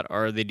mitigating that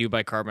are they do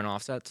buy carbon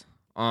offsets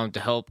to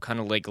help kind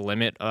of like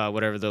limit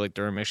whatever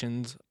their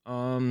emissions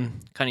kind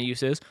of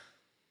use is.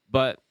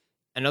 But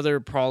another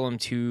problem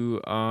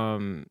too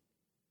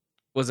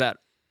was that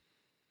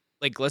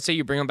like let's say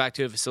you bring them back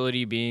to a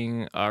facility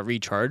being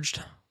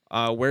recharged,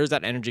 where is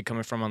that energy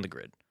coming from on the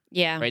grid?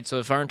 Yeah. Right. So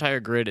if our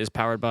entire grid is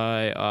powered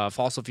by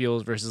fossil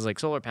fuels versus like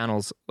solar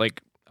panels,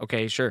 like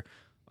okay, sure,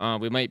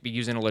 we might be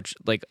using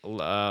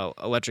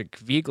electric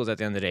vehicles at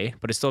the end of the day,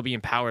 but it's still being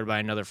powered by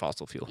another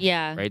fossil fuel.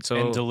 Yeah. Right. So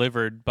And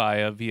delivered by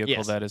a vehicle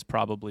Yes. that is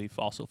probably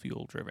fossil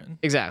fuel driven.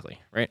 exactly.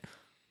 Right.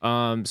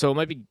 So it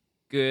might be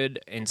good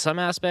in some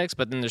aspects,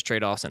 but then there's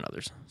trade-offs in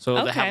others. So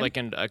to Okay. have like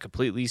a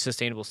completely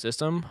sustainable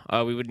system,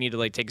 we would need to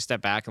like take a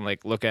step back and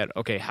like look at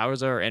okay, how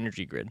is our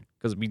energy grid?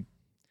 Because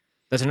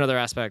that's another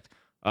aspect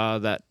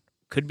that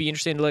could be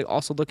interesting to like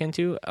also look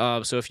into.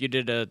 So if you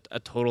did a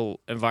total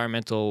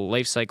environmental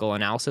life cycle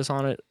analysis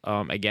on it,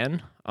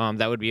 again,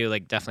 that would be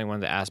like definitely one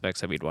of the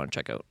aspects that we'd want to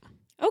check out.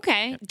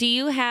 Okay. Do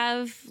you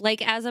have,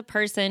 like, as a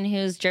person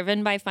who's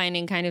driven by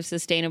finding kind of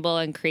sustainable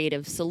and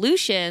creative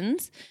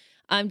solutions,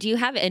 do you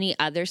have any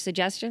other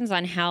suggestions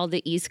on how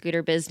the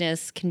e-scooter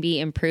business can be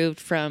improved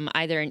from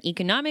either an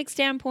economic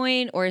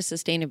standpoint or a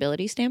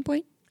sustainability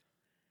standpoint?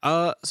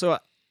 So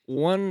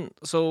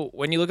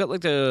when you look at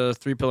like the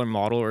 3-pillar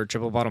model or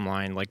triple bottom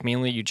line, like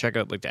mainly you check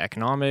out like the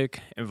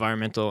economic,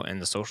 environmental,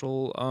 and the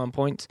social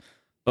points.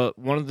 But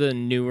one of the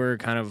newer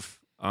kind of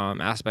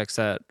aspects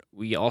that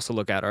we also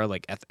look at are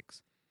like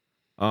ethics.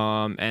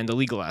 and the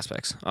legal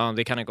aspects.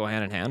 They kind of go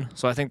hand in hand.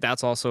 So I think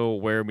that's also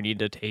where we need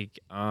to take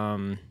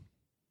kind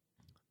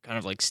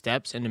of like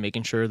steps into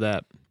making sure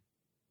that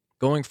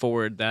going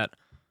forward that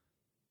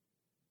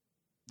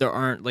there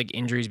aren't like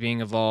injuries being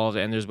involved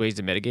and there's ways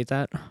to mitigate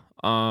that.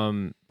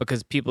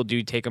 Because people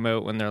do take them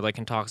out when they're like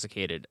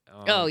intoxicated.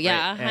 Oh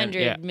yeah, right?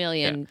 100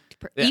 million.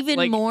 Yeah, Even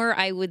like- more,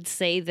 I would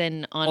say,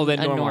 than on than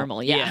a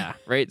normal. Yeah.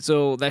 right.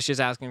 So that's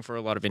just asking for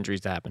a lot of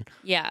injuries to happen.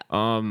 Yeah.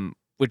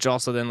 Which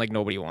also then like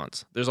nobody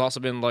wants. There's also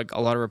been like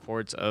a lot of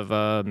reports of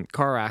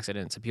car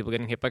accidents and people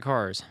getting hit by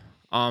cars.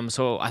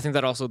 So I think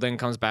that also then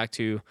comes back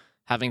to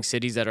having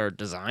cities that are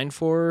designed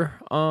for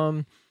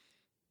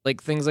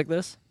like things like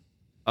this,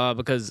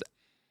 because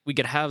we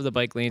could have the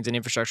bike lanes and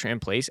infrastructure in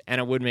place, and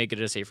it would make it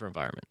a safer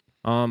environment.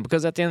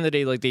 Because at the end of the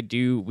day, like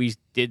we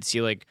did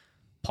see like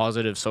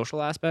positive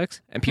social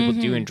aspects, and people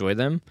do enjoy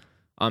them.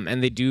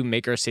 And they do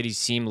make our cities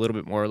seem a little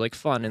bit more like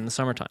fun in the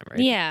summertime, right?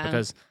 Yeah.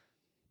 Because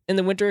in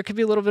the winter, it could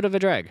be a little bit of a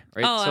drag,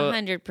 right? Oh, So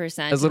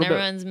 100%. as a little bit-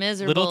 Everyone's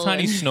miserable. Little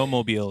tiny and-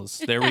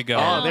 snowmobiles. There we go.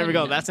 Oh, there we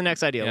go. no. That's the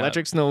next idea. Yeah.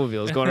 Electric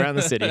snowmobiles going around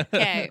the city,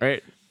 Okay.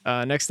 right?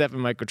 Next step in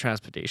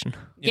microtransportation.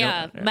 You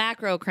know, Yeah,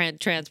 macro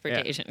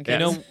transportation. Yeah. You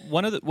know,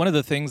 one of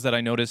the things that I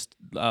noticed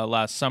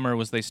last summer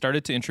was they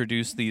started to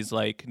introduce these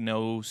like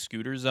no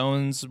scooter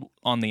zones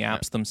on the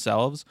apps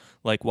themselves.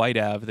 Like White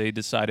Ave, they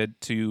decided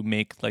to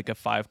make like a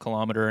 5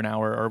 kilometer an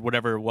hour or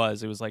whatever it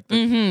was. It was like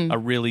a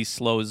really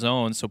slow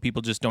zone, so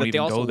people just don't But they even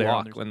also go there. and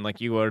lock there's- when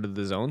like you go out of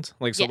the zones.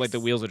 Like so, like the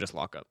Yes. wheels will just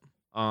lock up.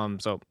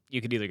 So you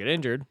could either get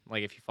injured,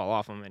 like if you fall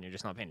off them and you're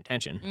just not paying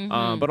attention.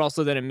 But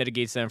also then it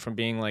mitigates them from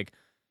being like,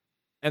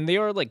 and they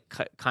are like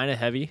kind of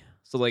heavy.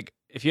 So like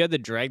if you had to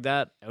drag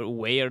that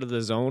way out of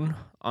the zone,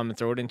 and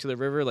throw it into the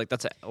river, like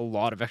that's a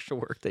lot of extra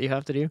work that you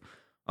have to do.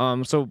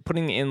 So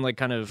putting in like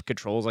kind of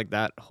controls like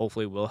that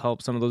hopefully will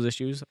help some of those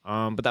issues.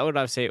 But that would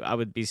I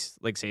would be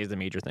like say is the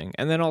major thing,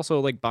 and then also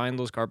like buying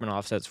those carbon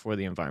offsets for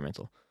the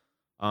environmental,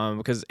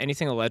 because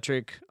anything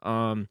electric,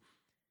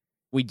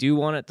 we do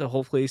want it to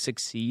hopefully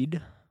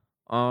succeed.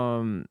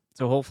 So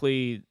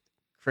hopefully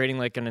creating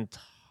like an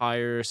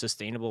entire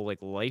sustainable like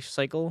life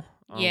cycle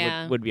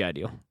Yeah. would be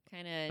ideal.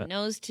 Kind of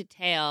nose to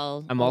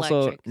tail. I'm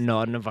also electric.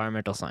 not an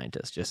environmental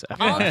scientist, just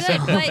All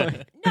FYI.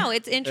 good, but no,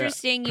 it's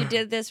interesting. You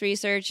did this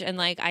research, and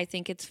like I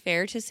think it's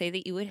fair to say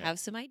that you would have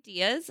some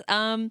ideas.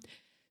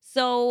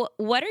 So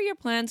what are your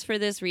plans for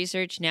this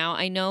research now?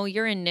 I know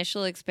your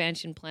initial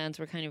expansion plans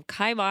were kind of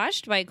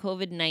kiboshed by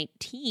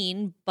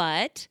COVID-19,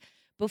 but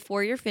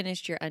before you're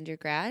finished your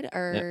undergrad,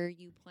 are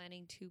you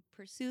planning to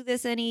pursue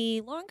this any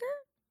longer?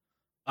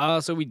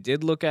 So we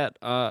did look at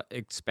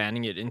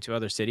expanding it into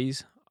other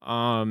cities.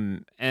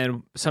 And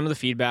some of the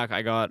feedback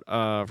I got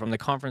from the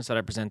conference that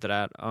I presented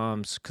at,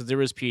 because there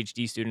was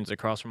PhD students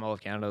across from all of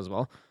Canada as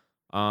well,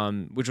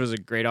 which was a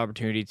great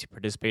opportunity to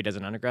participate as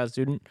an undergrad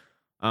student.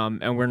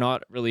 And we're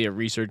not really a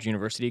research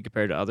university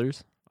compared to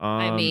others.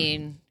 I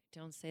mean,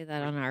 don't say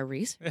that on our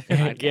research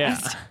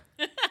podcast.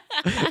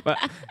 yeah. But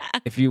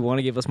if you want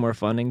to give us more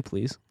funding,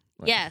 please.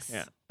 Yes.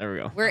 Yeah. There we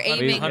go. We're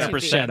aiming to be.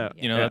 100%. Shout out.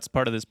 You know, Yeah. that's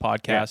part of this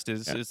podcast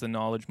is Yeah. is the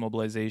knowledge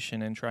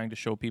mobilization and trying to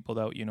show people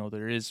that, you know,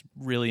 there is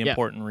really Yeah.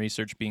 important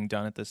research being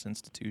done at this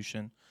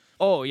institution.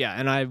 Oh yeah,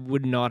 and I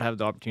would not have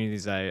the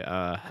opportunities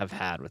I have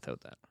had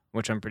without that,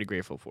 which I'm pretty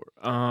grateful for.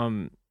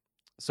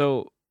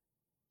 So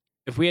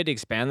if we had to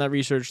expand that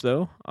research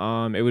though,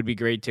 it would be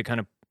great to kind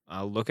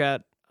of look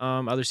at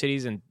other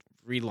cities and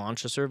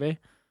relaunch a survey,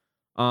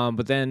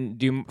 but then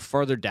do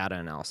further data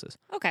analysis.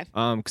 Okay.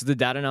 Because the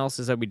data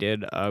analysis that we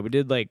did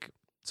like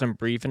some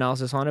brief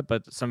analysis on it,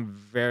 but some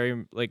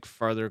very like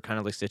further kind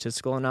of like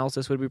statistical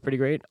analysis would be pretty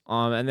great.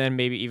 And then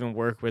maybe even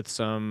work with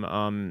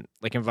some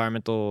like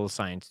environmental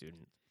science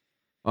students.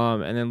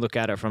 And then look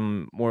at it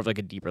from more of like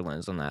a deeper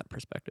lens on that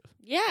perspective.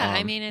 Yeah,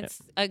 I mean, yeah.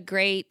 it's a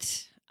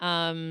great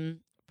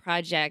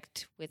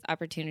project with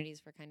opportunities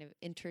for kind of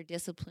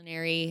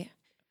interdisciplinary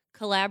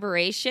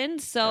collaboration.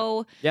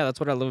 So, Yeah, that's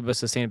what I love about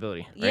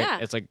sustainability. Right? Yeah.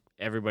 It's like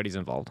everybody's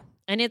involved.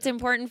 and it's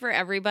important for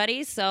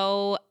everybody.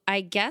 So,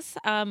 I guess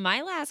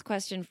my last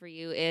question for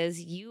you is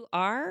you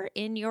are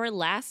in your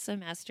last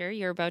semester.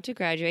 You're about to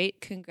graduate.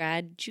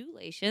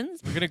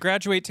 Congratulations. We're going to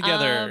graduate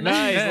together.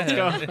 Nice, let's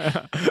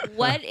go.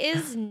 What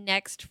is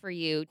next for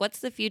you? What's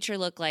the future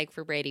look like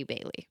for Brady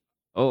Bailey?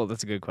 Oh,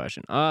 that's a good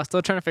question.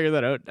 Still trying to figure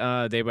that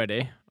out day by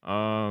day.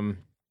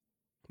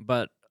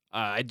 But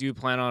I do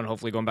plan on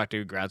hopefully going back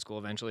to grad school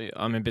eventually.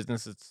 In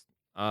business, it's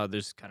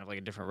there's kind of like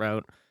a different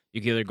route.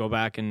 You can either go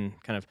back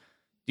and kind of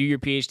do your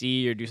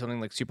PhD or do something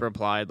like super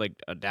applied, like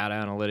data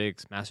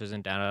analytics, master's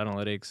in data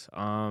analytics.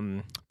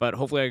 But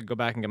hopefully I could go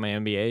back and get my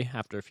MBA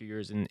after a few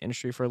years in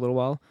industry for a little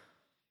while.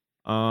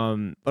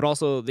 But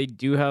also they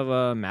do have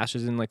a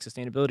master's in like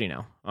sustainability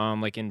now,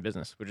 like in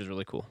business, which is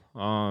really cool.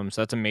 So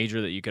that's a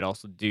major that you could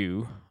also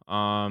do,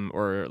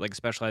 or like a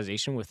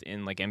specialization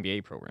within like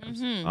MBA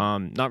programs.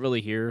 Not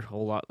really here a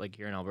whole lot like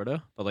here in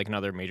Alberta, but like in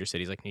other major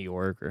cities like New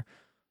York or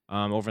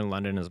over in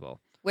London as well.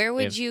 Where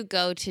would They've- you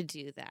go to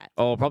do that?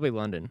 Oh, probably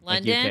London.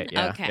 like London? UK.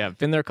 Yeah, Okay. yeah. I've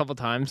been there a couple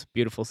times.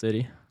 Beautiful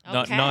city.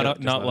 Okay. Not love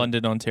it.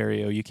 London,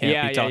 Ontario. You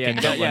can't be talking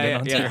about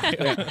London,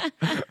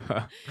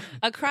 Ontario.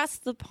 Across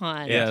the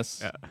pond.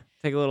 Yes. Yeah.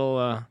 Take a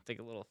little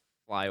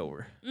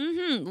flyover.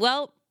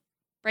 Well,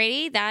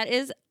 Brady, that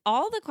is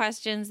all the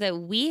questions that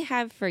we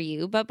have for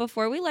you. But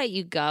before we let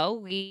you go,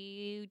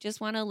 we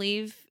just want to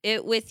leave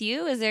it with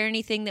you. Is there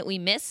anything that we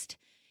missed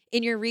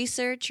in your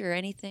research or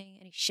anything?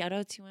 Any shout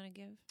outs you want to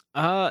give?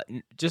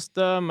 Just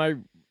my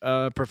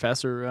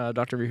professor,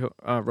 Dr.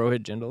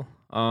 Rohit Jindal,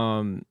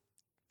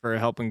 for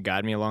helping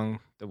guide me along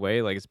the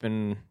way. Like, it's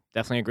been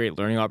definitely a great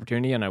learning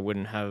opportunity, and I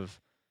wouldn't have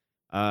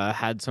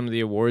had some of the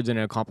awards and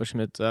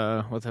accomplishments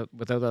without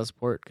that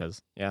support.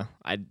 Because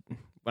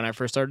when I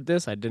first started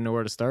this, I didn't know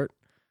where to start.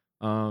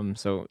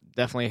 So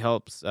definitely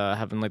helps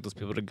having like those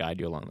people to guide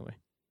you along the way.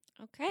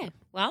 Okay.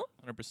 Well,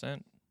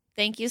 100%.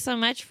 thank you so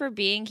much for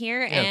being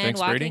here and thanks,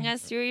 walking Brady.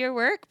 us through your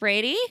work,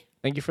 Brady.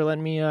 Thank you for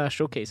letting me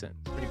showcase it.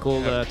 Pretty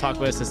cool to talk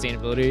about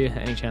sustainability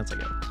any chance I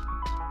get.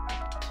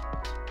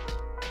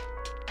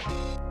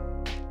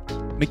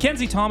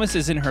 Mackenzie Thomas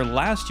is in her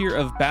last year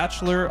of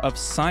Bachelor of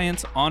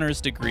Science honors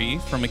degree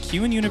from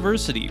MacEwan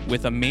University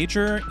with a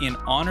major in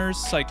honors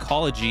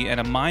psychology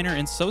and a minor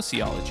in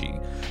sociology.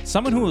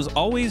 Someone who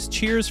always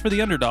cheers for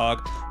the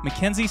underdog,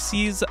 Mackenzie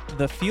sees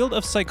the field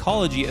of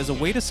psychology as a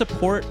way to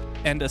support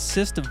and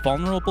assist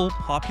vulnerable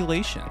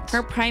populations.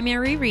 Her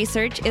primary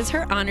research is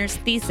her honors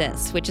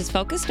thesis, which is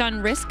focused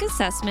on risk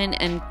assessment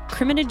and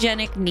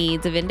criminogenic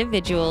needs of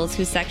individuals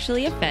who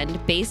sexually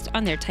offend based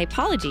on their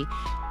typology.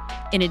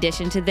 In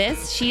addition to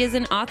this, she is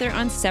an author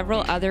on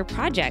several other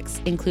projects,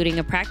 including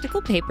a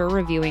practical paper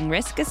reviewing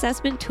risk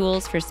assessment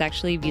tools for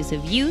sexually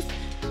abusive youth,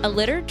 a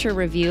literature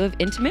review of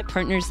intimate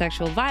partner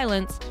sexual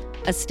violence,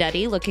 a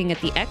study looking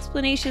at the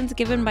explanations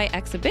given by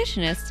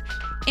exhibitionists,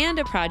 and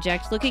a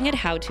project looking at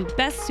how to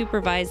best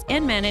supervise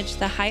and manage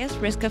the highest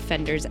risk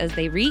offenders as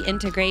they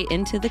reintegrate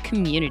into the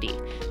community.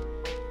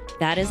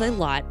 That is a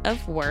lot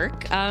of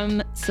work.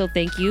 So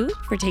thank you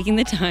for taking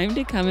the time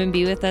to come and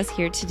be with us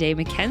here today,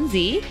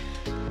 Mackenzie.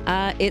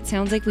 It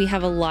sounds like we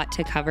have a lot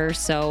to cover.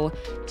 So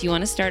do you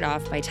want to start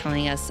off by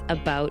telling us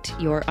about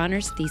your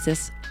honors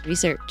thesis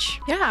research?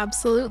 Yeah,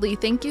 absolutely.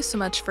 Thank you so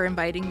much for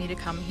inviting me to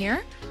come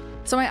here.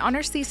 So my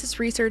honors thesis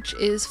research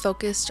is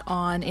focused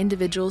on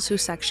individuals who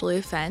sexually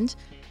offend.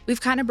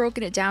 We've kind of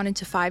broken it down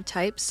into 5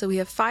 types. So we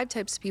have 5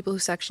 types of people who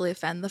sexually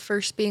offend. The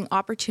first being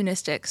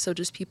opportunistic, so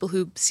just people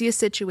who see a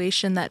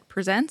situation that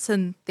presents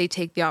and they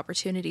take the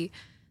opportunity.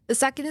 The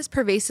second is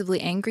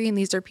pervasively angry, and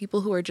these are people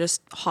who are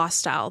just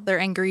hostile. They're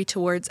angry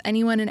towards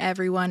anyone and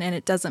everyone, and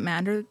it doesn't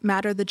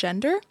matter the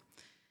gender.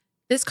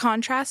 This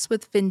contrasts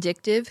with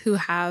vindictive, who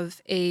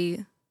have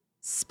a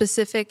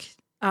specific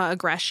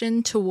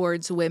aggression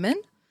towards women.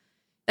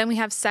 Then we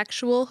have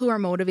sexual, who are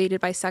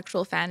motivated by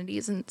sexual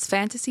fantasies,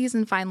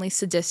 and finally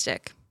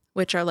sadistic,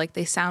 which are like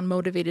they sound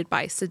motivated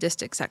by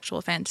sadistic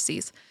sexual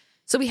fantasies.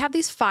 So we have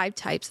these 5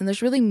 types, and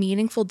there's really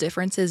meaningful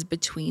differences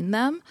between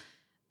them.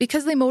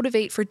 Because they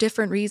motivate for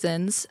different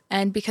reasons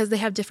and because they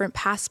have different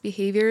past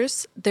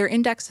behaviors, their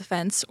index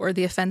offense, or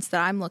the offense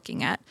that I'm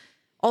looking at,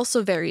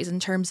 also varies in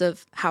terms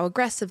of how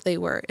aggressive they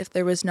were, if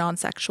there was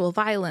non-sexual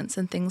violence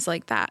and things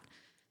like that.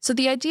 So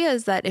the idea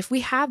is that if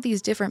we have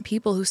these different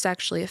people who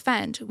sexually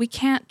offend, we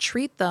can't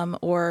treat them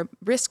or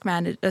risk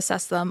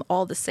assess them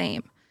all the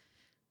same.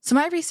 So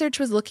my research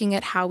was looking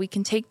at how we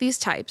can take these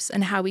types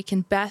and how we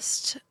can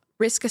best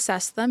risk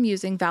assess them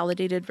using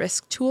validated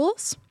risk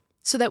tools,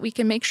 so that we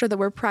can make sure that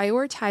we're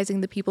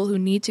prioritizing the people who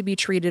need to be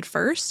treated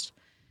first,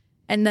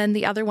 and then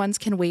the other ones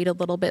can wait a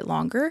little bit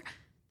longer.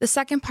 The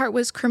second part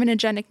was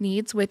criminogenic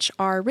needs, which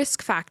are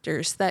risk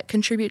factors that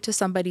contribute to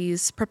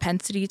somebody's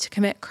propensity to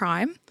commit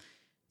crime.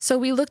 So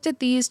we looked at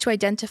these to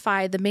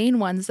identify the main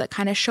ones that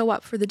kind of show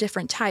up for the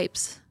different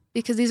types,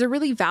 because these are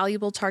really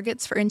valuable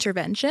targets for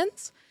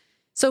interventions.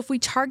 So if we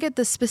target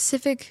the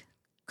specific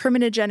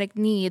criminogenic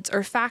needs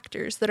or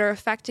factors that are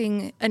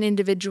affecting an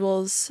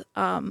individual's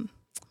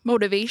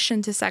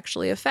motivation to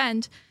sexually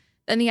offend,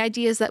 then the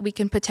idea is that we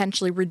can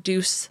potentially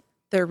reduce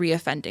their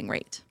reoffending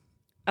rate.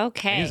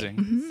 Okay.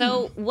 Amazing.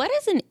 So what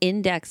is an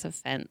index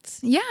offense?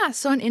 Yeah,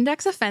 so an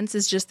index offense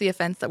is just the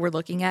offense that we're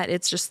looking at.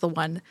 It's just the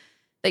one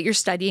that you're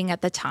studying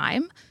at the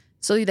time.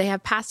 So they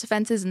have past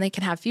offenses and they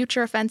can have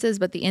future offenses,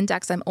 but the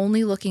index, I'm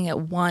only looking at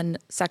one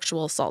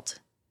sexual assault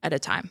at a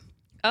time.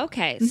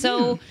 Okay.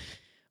 So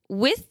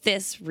with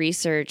this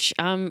research,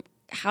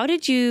 how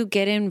did you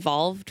get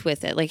involved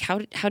with it? Like, how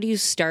do you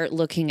start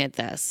looking at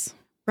this?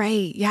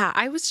 Right. Yeah.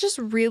 I was just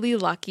really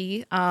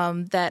lucky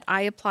that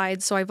I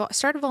applied. So I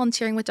started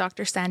volunteering with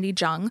Dr. Sandy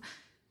Jung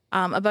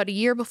about a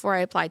year before I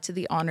applied to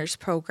the honors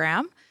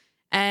program.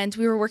 And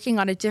we were working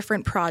on a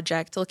different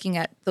project looking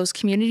at those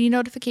community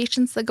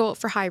notifications that go out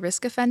for high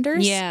risk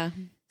offenders. Yeah.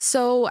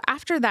 So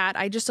after that,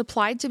 I just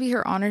applied to be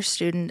her honors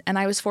student, and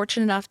I was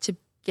fortunate enough to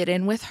get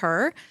in with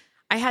her.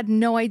 I had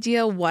no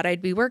idea what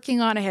I'd be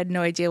working on. I had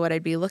no idea what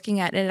I'd be looking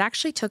at. And it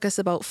actually took us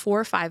about 4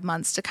 or 5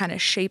 months to kind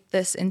of shape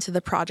this into the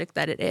project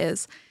that it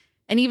is.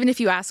 And even if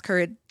you ask her,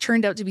 it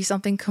turned out to be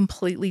something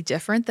completely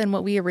different than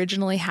what we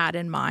originally had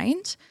in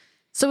mind.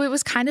 So it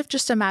was kind of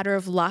just a matter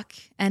of luck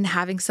and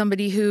having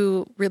somebody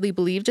who really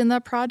believed in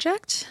the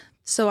project.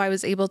 So I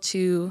was able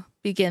to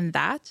begin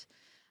that.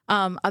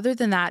 Other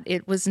than that,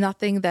 it was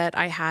nothing that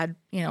I had,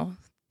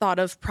 thought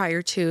of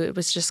prior to. It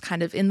was just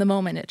kind of in the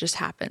moment. It just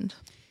happened.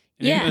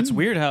 Yeah. It's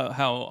weird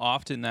how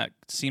often that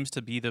seems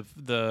to be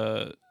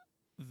the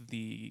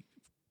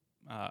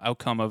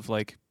outcome of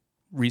like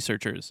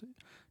researchers.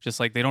 Just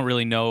like they don't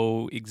really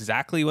know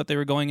exactly what they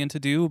were going in to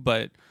do,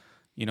 but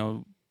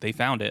they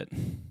found it.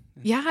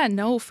 Yeah,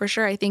 no, for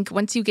sure. I think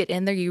once you get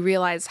in there, you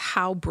realize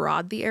how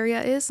broad the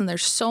area is, and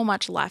there's so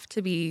much left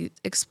to be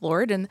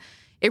explored. And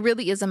it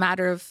really is a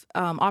matter of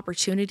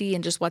opportunity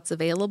and just what's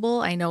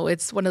available. I know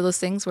it's one of those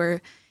things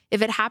where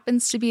if it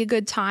happens to be a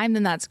good time,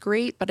 then that's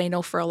great. But I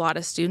know for a lot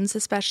of students,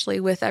 especially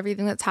with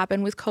everything that's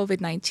happened with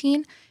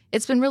COVID-19,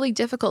 it's been really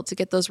difficult to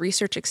get those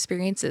research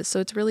experiences. So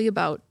it's really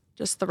about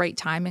just the right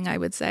timing, I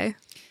would say.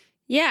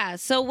 Yeah.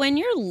 So when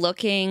you're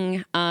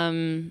looking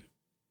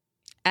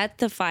at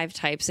the 5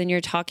 types and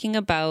you're talking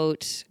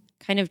about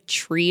kind of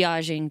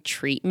triaging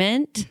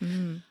treatment,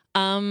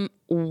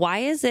 why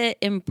is it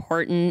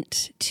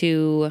important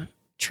to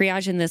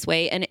triage in this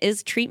way? And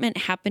is treatment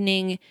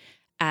happening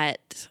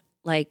at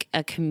like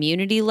a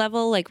community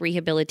level, like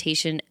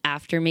rehabilitation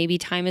after maybe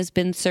time has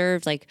been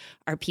served? Like,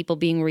 are people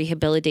being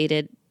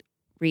rehabilitated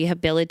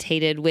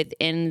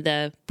within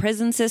the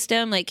prison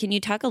system? Like, can you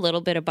talk a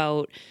little bit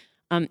about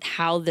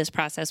how this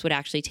process would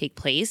actually take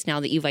place now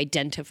that you've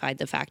identified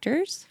the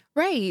factors?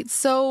 Right.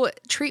 So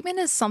treatment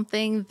is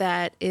something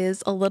that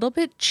is a little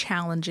bit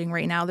challenging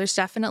right now. There's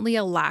definitely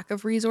a lack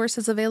of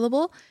resources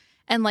available.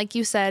 And like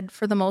you said,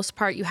 for the most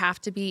part, you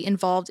have to be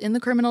involved in the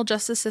criminal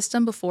justice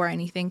system before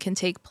anything can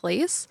take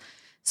place.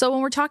 So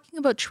when we're talking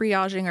about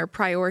triaging or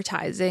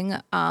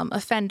prioritizing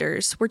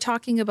offenders, we're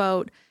talking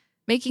about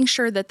making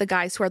sure that the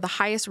guys who are the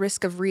highest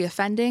risk of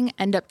reoffending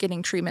end up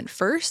getting treatment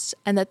first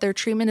and that their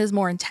treatment is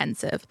more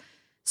intensive.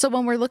 So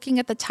when we're looking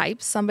at the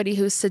types, somebody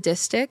who's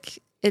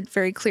sadistic, it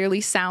very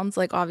clearly sounds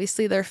like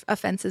obviously their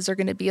offenses are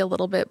going to be a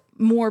little bit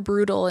more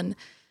brutal and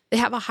they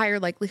have a higher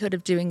likelihood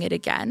of doing it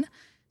again.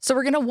 So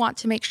we're going to want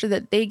to make sure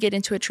that they get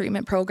into a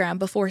treatment program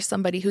before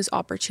somebody who's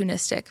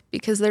opportunistic,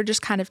 because they're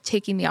just kind of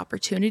taking the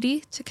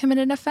opportunity to commit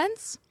an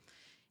offense.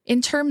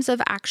 In terms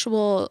of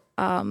actual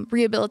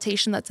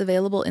rehabilitation that's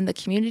available in the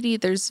community,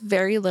 there's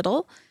very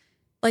little.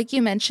 Like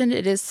you mentioned,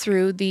 it is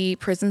through the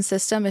prison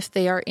system. If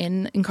they are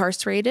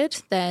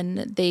incarcerated,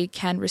 then they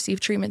can receive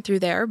treatment through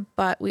there.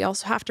 But we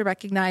also have to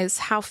recognize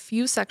how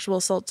few sexual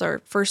assaults are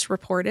first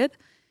reported,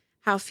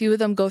 how few of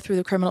them go through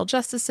the criminal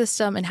justice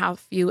system, and how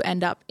few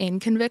end up in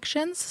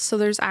convictions. So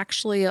there's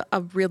actually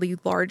a really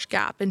large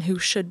gap in who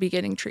should be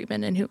getting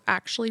treatment and who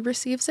actually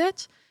receives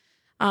it.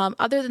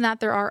 Other than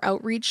that, there are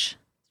outreach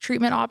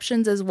treatment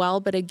options as well.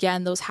 But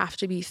again, those have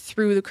to be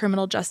through the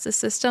criminal justice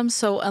system.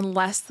 So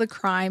unless the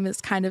crime is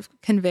kind of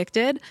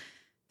convicted,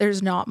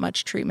 there's not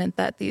much treatment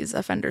that these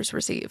offenders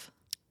receive.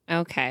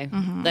 Okay.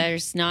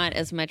 There's not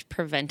as much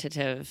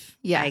preventative,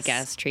 I Yes.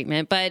 guess,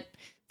 treatment. But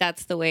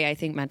that's the way I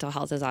think mental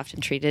health is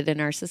often treated in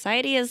our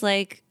society, is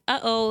like,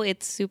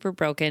 it's super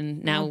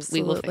broken. Now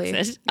we will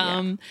fix it.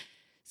 Yeah.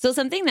 So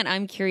something that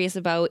I'm curious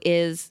about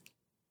is,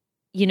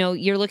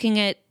 you're looking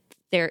at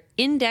their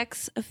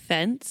index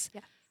offense.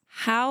 Yeah.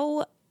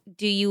 How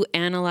do you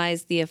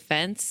analyze the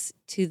offense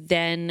to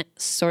then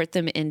sort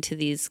them into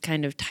these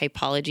kind of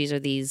typologies or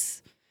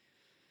these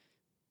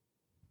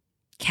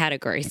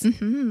categories?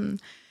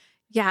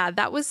 Yeah,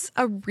 that was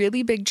a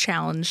really big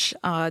challenge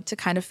to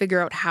kind of figure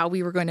out how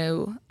we were going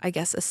to, I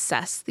guess,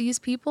 assess these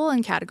people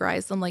and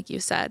categorize them, like you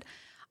said.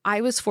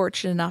 I was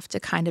fortunate enough to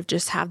kind of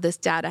just have this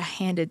data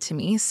handed to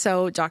me.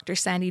 So Dr.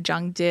 Sandy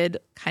Jung did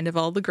kind of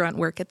all the grunt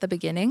work at the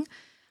beginning.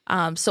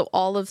 So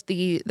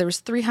there was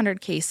 300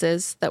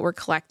 cases that were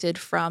collected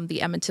from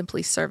the Edmonton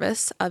Police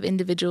Service of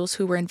individuals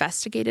who were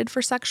investigated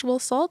for sexual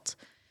assault.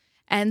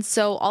 And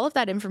so all of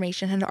that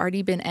information had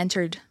already been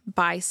entered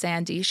by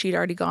Sandy. She'd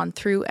already gone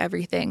through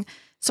everything.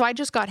 So I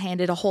just got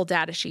handed a whole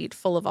data sheet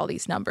full of all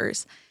these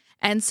numbers.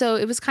 And so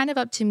it was kind of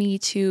up to me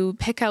to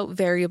pick out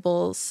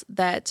variables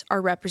that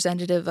are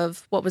representative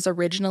of what was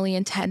originally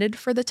intended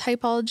for the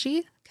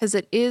typology, because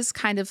it is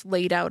kind of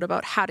laid out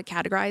about how to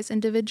categorize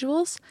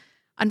individuals.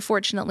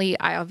 Unfortunately,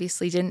 I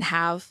obviously didn't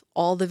have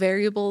all the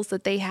variables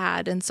that they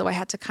had. And so I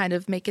had to kind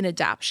of make an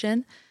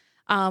adaptation,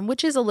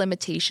 which is a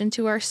limitation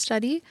to our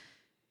study.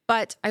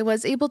 But I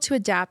was able to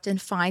adapt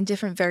and find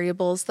different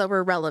variables that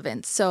were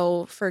relevant.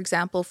 So, for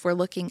example, if we're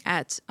looking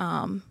at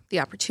the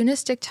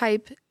opportunistic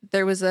type,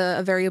 there was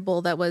a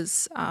variable that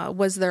was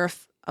there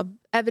a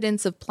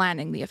evidence of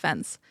planning the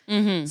offense?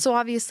 So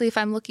obviously, if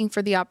I'm looking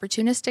for the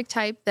opportunistic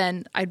type,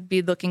 then I'd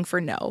be looking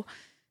for no.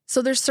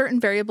 So there's certain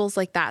variables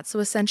like that. So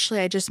essentially,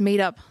 I just made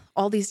up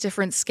all these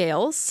different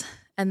scales,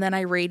 and then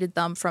I rated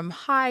them from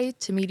high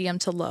to medium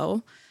to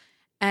low.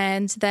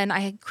 And then I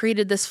had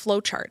created this flow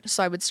chart.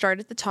 So I would start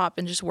at the top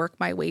and just work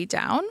my way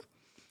down.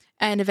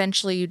 And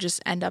eventually you just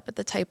end up at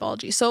the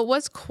typology. So it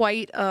was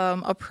quite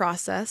a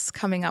process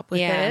coming up with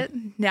it.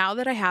 Now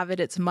that I have it,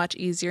 it's much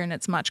easier and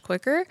it's much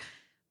quicker.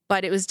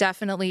 But it was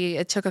definitely,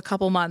 it took a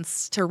couple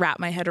months to wrap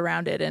my head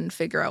around it and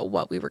figure out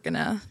what we were going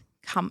to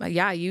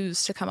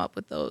use to come up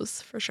with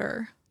those for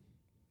sure.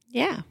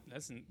 Yeah.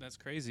 That's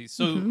crazy.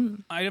 So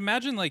I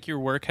imagine like your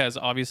work has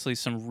obviously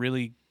some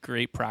really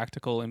great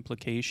practical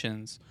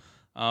implications.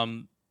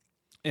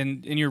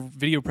 In your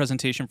video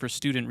presentation for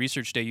Student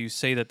Research Day, you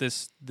say that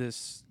this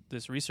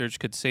research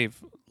could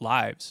save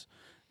lives.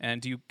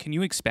 And can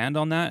you expand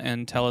on that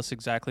and tell us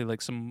exactly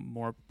like some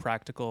more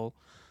practical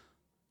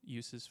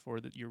uses for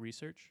your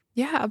research?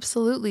 Yeah,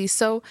 absolutely.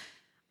 So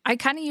I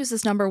kind of use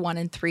this number 1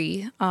 in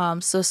 3.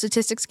 So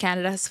Statistics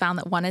Canada has found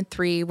that 1 in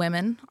 3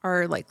 women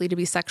are likely to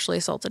be sexually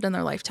assaulted in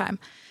their lifetime.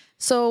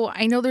 So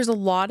I know there's a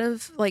lot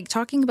of like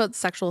talking about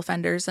sexual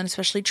offenders and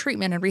especially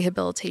treatment and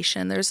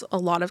rehabilitation. There's a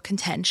lot of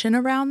contention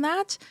around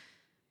that.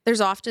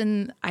 There's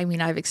often,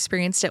 I've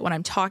experienced it when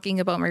I'm talking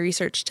about my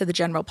research to the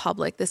general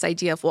public, this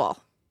idea of,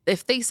 well,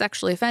 if they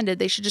sexually offended,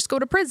 they should just go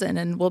to prison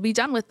and we'll be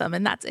done with them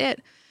and that's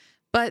it.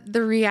 But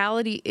the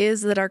reality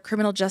is that our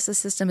criminal justice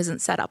system isn't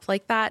set up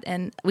like that.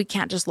 And we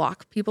can't just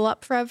lock people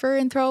up forever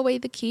and throw away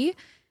the key.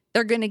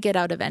 They're going to get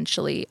out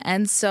eventually.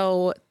 And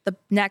so the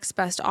next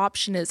best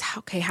option is,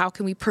 how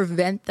can we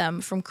prevent them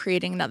from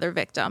creating another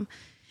victim?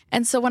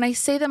 And so when I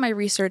say that my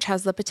research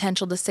has the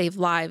potential to save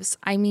lives,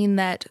 I mean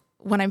that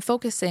when I'm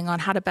focusing on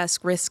how to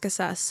best risk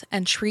assess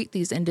and treat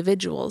these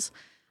individuals,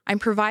 I'm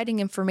providing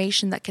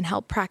information that can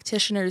help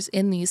practitioners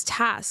in these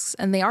tasks.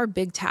 And they are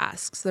big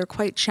tasks. They're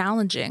quite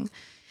challenging.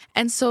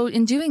 And so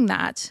in doing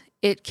that,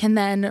 it can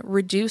then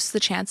reduce the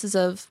chances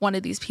of one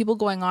of these people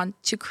going on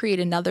to create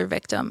another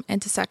victim and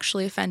to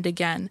sexually offend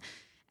again.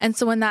 And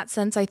so in that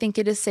sense, I think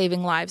it is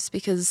saving lives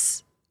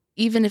because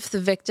even if the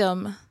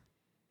victim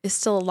is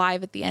still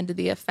alive at the end of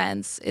the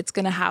offense, it's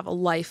going to have a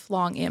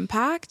lifelong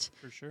impact.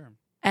 For sure.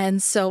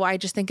 And so I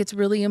just think it's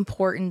really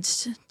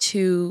important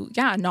to,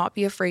 not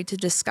be afraid to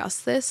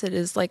discuss this. It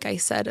is, like I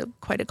said,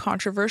 quite a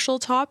controversial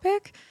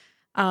topic.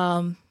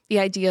 The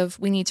idea of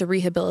we need to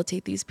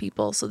rehabilitate these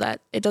people so that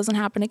it doesn't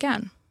happen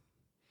again.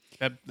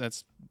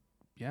 That's.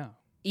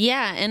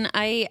 Yeah, and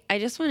I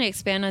just want to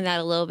expand on that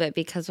a little bit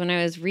because when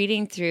I was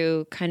reading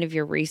through kind of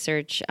your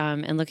research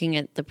and looking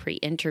at the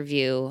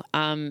pre-interview,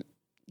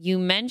 you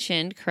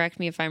mentioned, correct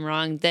me if I'm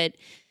wrong, that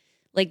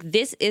like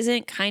this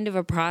isn't kind of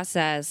a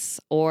process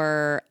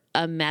or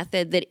a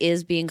method that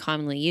is being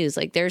commonly used.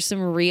 Like there's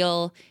some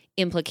real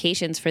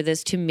implications for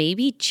this to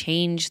maybe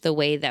change the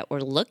way that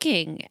we're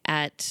looking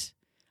at.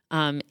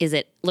 Is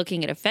it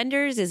looking at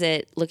offenders? Is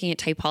it looking at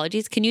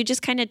typologies? Can you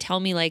just kind of tell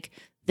me like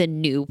the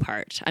new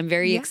part? I'm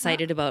very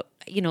excited about,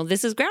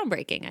 this is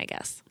groundbreaking, I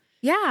guess.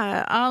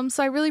 Yeah.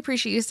 So I really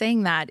appreciate you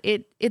saying that.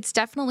 It's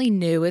definitely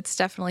new. It's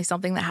definitely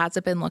something that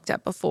hasn't been looked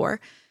at before.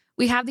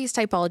 We have these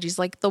typologies,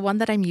 like the one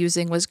that I'm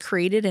using was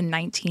created in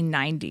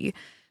 1990.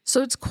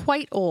 So it's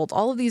quite old.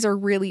 All of these are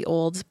really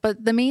old,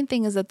 but the main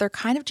thing is that they're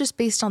kind of just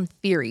based on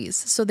theories.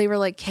 So they were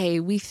like, hey,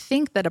 we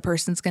think that a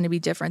person's going to be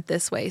different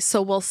this way,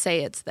 so we'll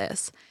say it's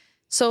this.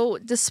 So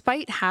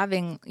despite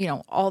having,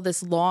 all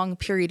this long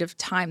period of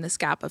time, this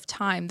gap of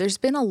time, there's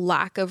been a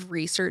lack of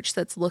research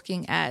that's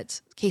looking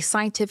at,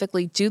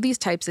 scientifically, do these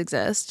types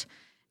exist?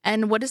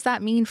 And what does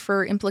that mean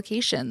for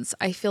implications?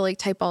 I feel like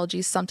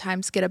typologies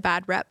sometimes get a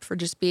bad rep for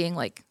just being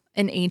like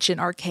an ancient,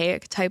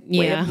 archaic type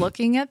way of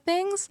looking at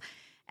things.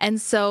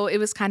 And so it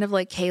was kind of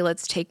like, hey,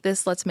 let's take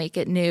this, let's make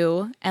it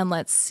new, and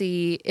let's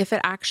see if it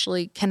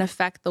actually can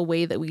affect the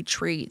way that we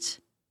treat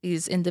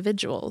these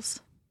individuals.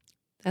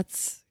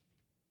 That's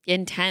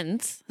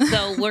intense.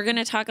 So we're going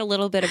to talk a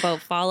little bit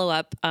about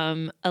follow-up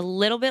a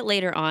little bit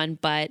later on,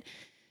 but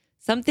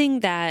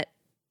something that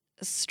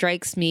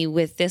strikes me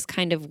with this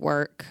kind of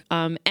work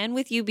and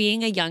with you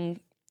being a young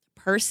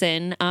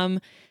person,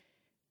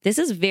 this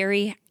is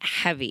very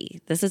heavy.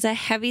 This is a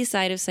heavy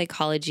side of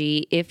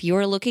psychology. If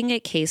you're looking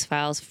at case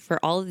files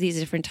for all of these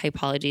different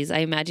typologies, I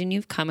imagine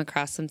you've come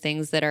across some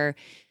things that are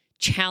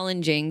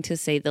challenging to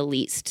say the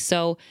least.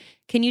 So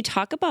can you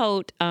talk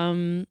about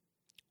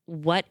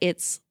what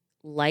it's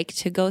like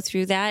to go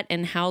through that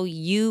and how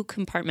you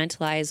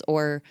compartmentalize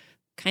or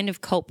kind of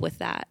cope with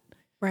that?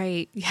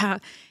 Right. Yeah.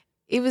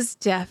 It was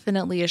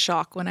definitely a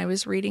shock when I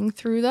was reading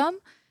through them.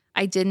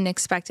 I didn't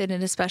expect it,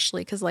 and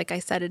especially because, like I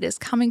said, it is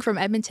coming from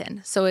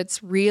Edmonton. So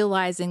it's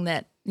realizing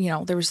that,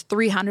 there was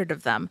 300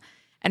 of them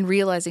and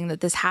realizing that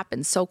this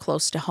happened so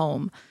close to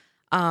home.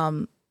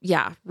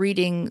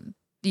 Reading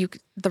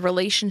the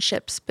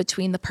relationships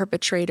between the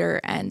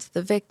perpetrator and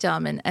the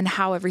victim and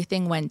how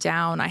everything went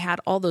down. I had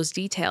all those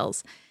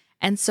details.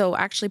 And so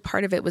actually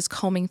part of it was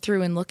combing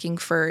through and looking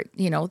for,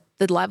 the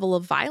level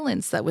of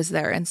violence that was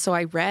there. And so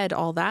I read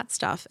all that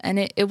stuff, and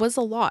it was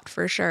a lot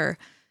for sure.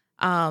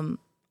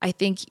 I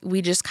think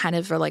we just kind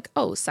of are like,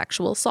 oh,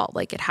 sexual assault,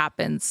 like it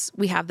happens.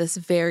 We have this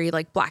very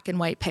like black and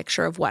white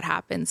picture of what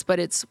happens, but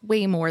it's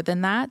way more than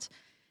that.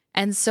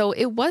 And so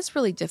it was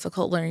really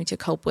difficult learning to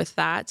cope with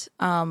that.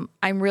 I'm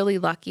really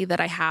lucky that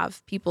I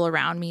have people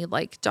around me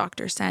like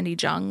Dr. Sandy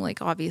Jung.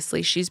 Like,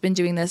 obviously, she's been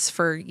doing this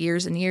for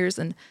years and years.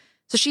 And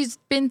so she's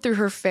been through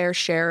her fair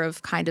share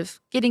of kind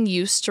of getting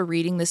used to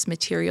reading this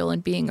material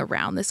and being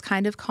around this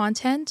kind of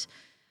content.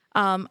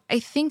 I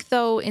think,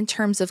 though, in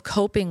terms of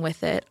coping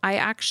with it, I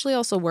actually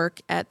also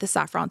work at the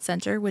Saffron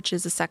Center, which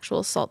is a sexual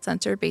assault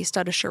center based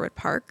out of Sherwood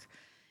Park.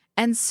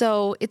 And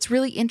so it's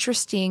really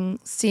interesting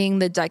seeing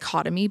the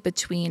dichotomy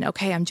between,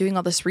 okay, I'm doing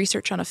all this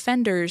research on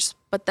offenders,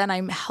 but then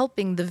I'm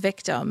helping the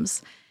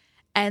victims.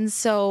 And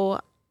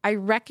so I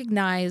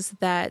recognize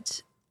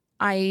that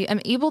I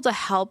am able to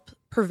help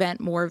prevent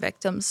more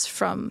victims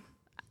from,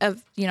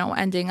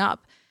 ending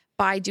up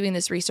by doing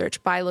this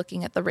research, by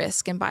looking at the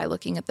risk and by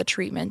looking at the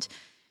treatment.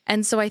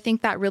 And so I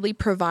think that really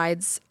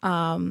provides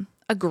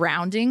a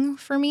grounding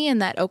for me in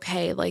that,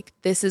 okay, like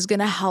this is going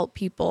to help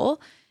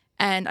people.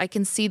 And I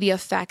can see the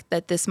effect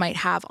that this might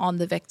have on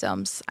the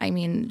victims. I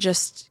mean,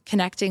 just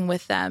connecting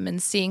with them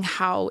and seeing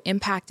how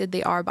impacted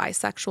they are by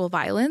sexual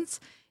violence,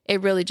 it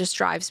really just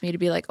drives me to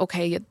be like,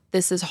 okay,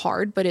 this is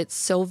hard, but it's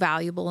so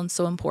valuable and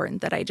so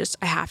important that I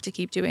have to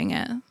keep doing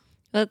it.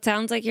 Well, it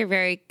sounds like you're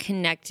very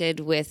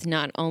connected with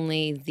not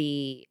only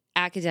the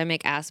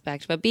academic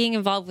aspect, but being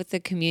involved with the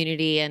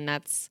community. And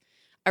that's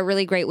a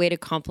really great way to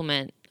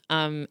complement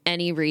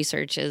any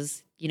research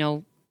is,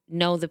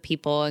 know the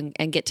people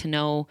and get to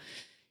know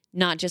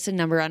not just a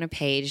number on a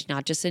page,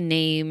 not just a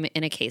name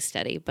in a case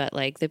study, but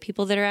like the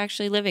people that are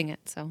actually living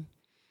it. So,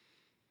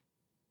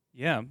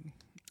 yeah.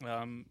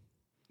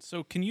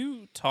 So can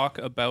you talk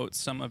about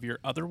some of your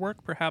other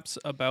work, perhaps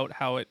about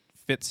how it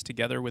fits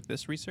together with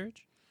this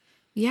research?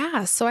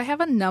 Yeah, so I have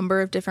a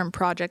number of different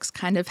projects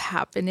kind of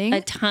happening.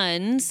 A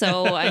ton.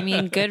 So, I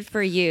mean, good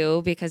for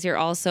you because you're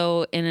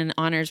also in an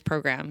honors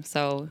program.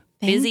 So,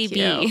 busy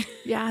bee.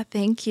 Yeah,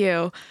 thank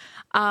you.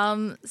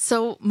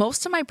 So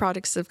most of my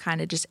projects have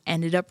kind of just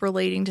ended up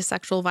relating to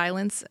sexual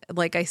violence.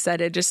 Like I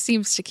said, it just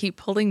seems to keep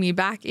pulling me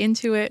back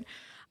into it.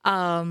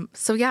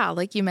 So yeah,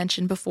 like you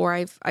mentioned before,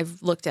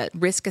 I've looked at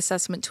risk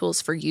assessment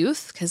tools for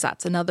youth because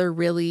that's another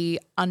really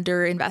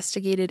under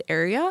investigated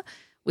area.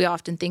 We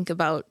often think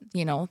about,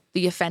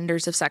 the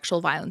offenders of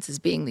sexual violence as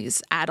being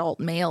these adult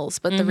males,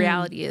 but the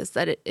reality is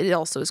that it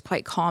also is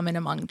quite common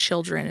among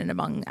children and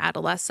among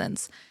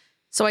adolescents.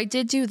 So I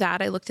did do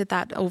that. I looked at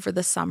that over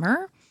the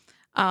summer.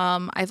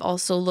 I've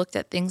also looked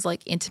at things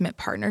like intimate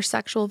partner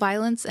sexual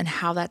violence and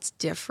how that's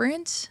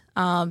different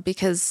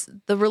because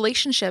the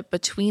relationship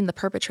between the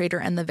perpetrator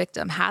and the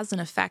victim has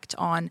an effect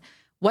on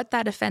what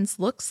that offense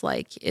looks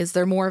like. Is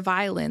there more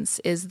violence?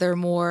 Is there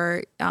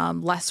more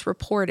less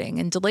reporting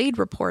and delayed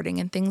reporting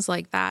and things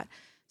like that?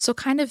 So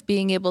kind of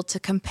being able to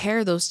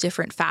compare those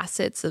different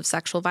facets of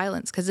sexual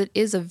violence because it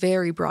is a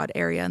very broad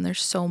area and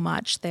there's so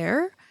much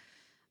there.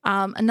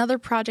 Another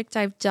project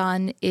I've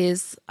done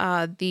is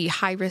the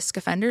high-risk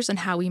offenders and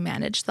how we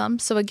manage them.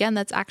 So again,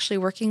 that's actually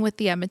working with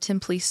the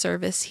Edmonton Police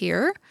Service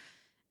here.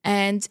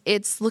 And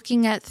it's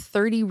looking at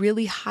 30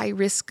 really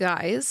high-risk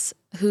guys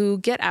who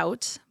get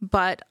out,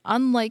 but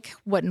unlike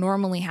what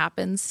normally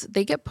happens,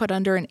 they get put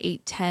under an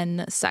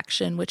 810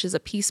 section, which is a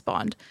peace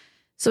bond.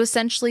 So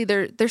essentially,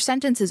 their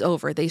sentence is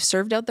over. They've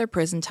served out their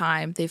prison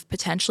time. They've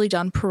potentially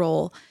done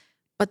parole,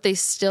 but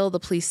the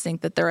police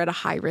think that they're at a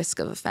high risk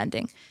of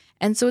offending.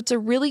 And so it's a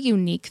really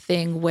unique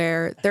thing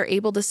where they're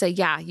able to say,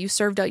 yeah, you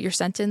served out your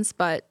sentence,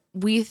 but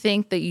we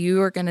think that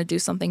you are going to do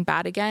something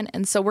bad again.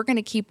 And so we're going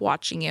to keep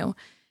watching you.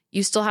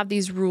 You still have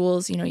these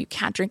rules, you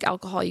can't drink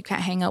alcohol, you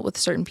can't hang out with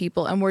certain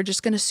people, and we're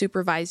just going to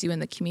supervise you in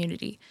the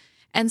community.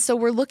 And so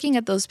we're looking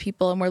at those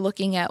people and we're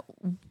looking at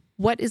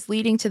what is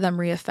leading to them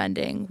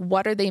reoffending,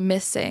 what are they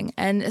missing,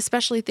 and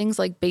especially things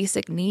like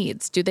basic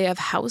needs. Do they have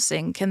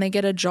housing? Can they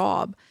get a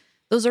job?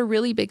 Those are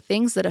really big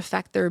things that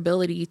affect their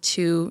ability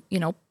to,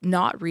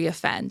 not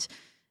reoffend,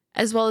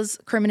 as well as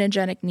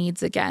criminogenic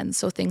needs again.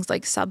 So things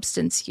like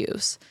substance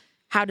use.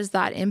 How does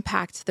that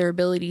impact their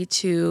ability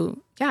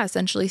to,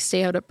 essentially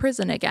stay out of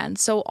prison again?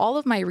 So all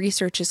of my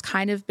research has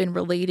kind of been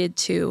related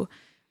to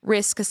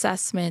risk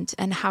assessment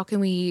and how can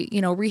we,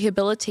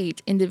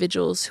 rehabilitate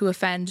individuals who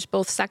offend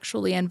both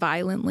sexually and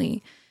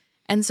violently.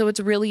 And so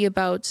it's really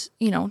about,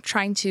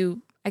 trying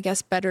to,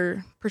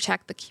 better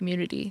protect the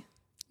community.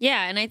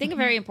 Yeah, and I think a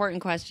very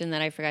important question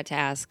that I forgot to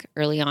ask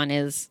early on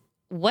is,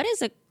 what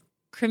is a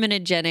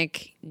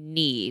criminogenic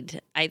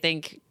need? I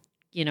think,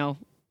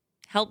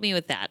 help me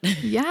with that.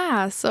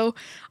 Yeah, so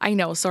I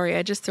know, sorry,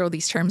 I just throw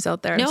these terms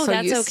out there. No,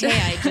 that's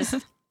okay.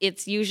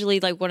 It's usually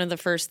like one of the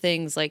first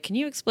things, like, can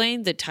you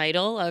explain the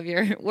title of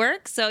your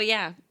work? So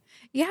yeah.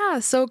 Yeah,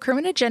 so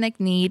criminogenic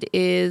need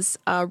is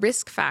a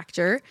risk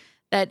factor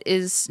that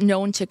is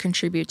known to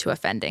contribute to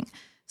offending.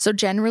 So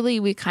generally,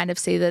 we kind of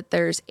say that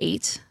there's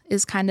 8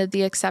 is kind of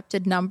the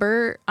accepted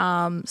number.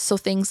 So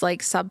things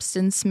like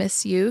substance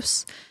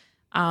misuse,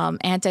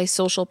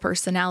 antisocial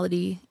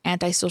personality,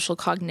 antisocial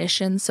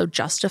cognition, so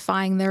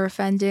justifying their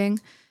offending,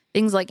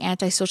 things like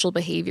antisocial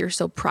behavior,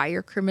 so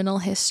prior criminal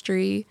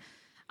history,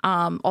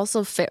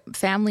 Also,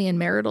 family and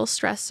marital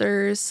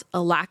stressors,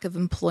 a lack of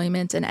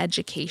employment and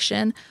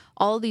education.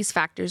 All of these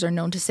factors are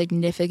known to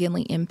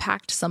significantly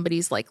impact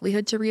somebody's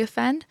likelihood to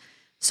reoffend.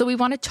 So we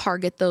want to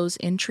target those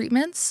in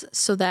treatments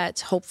so that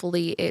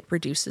hopefully it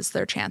reduces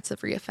their chance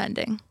of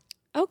reoffending.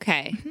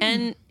 Okay.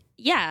 And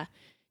yeah,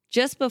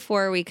 just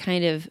before we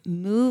kind of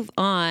move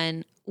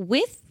on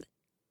with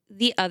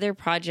the other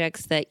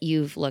projects that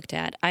you've looked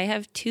at, I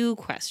have 2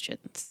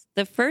 questions.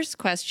 The first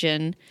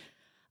question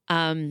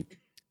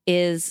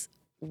is,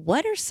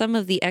 what are some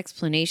of the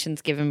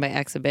explanations given by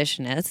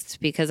exhibitionists?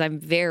 Because I'm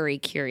very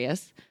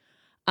curious.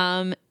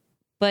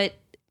 But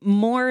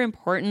more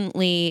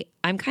importantly,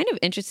 I'm kind of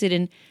interested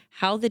in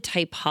how the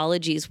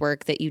typologies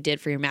work that you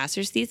did for your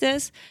master's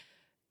thesis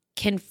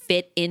can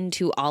fit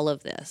into all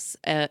of this,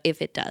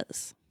 if it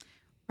does.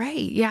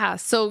 Right. Yeah.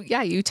 So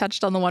you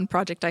touched on the one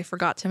project I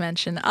forgot to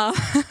mention.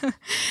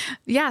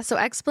 So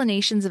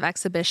explanations of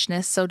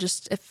exhibitionists. So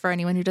just if for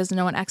anyone who doesn't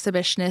know, an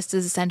exhibitionist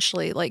is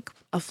essentially like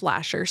a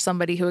flasher,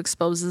 somebody who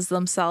exposes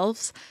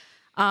themselves.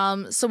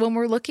 So when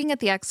we're looking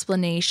at the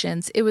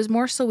explanations, it was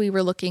more so we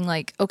were looking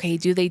like, okay,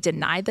 do they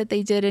deny that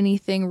they did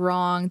anything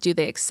wrong? Do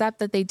they accept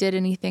that they did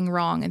anything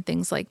wrong and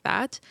things like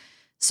that?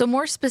 So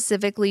more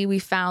specifically, we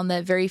found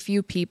that very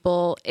few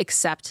people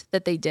accept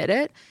that they did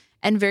it.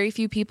 And very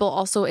few people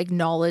also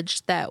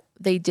acknowledged that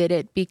they did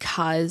it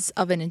because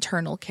of an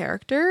internal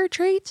character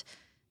trait.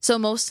 So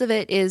most of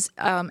it is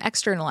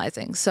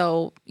externalizing.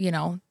 So,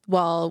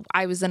 well,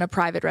 I was in a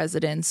private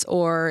residence,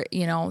 or,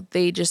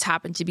 they just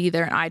happened to be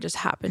there and I just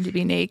happened to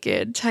be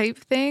naked type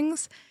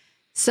things.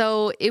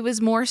 So it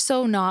was more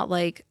so not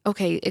like,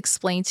 okay,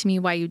 explain to me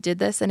why you did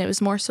this. And it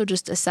was more so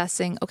just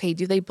assessing, okay,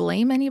 do they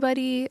blame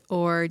anybody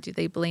or do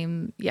they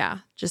blame,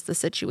 just the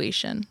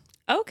situation?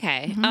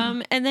 Okay.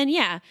 And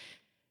then,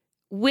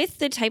 with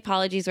the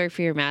typologies work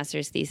for your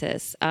master's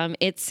thesis,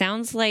 it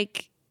sounds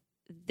like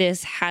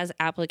this has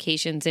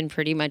applications in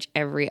pretty much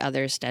every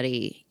other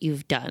study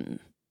you've done.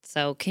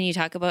 So can you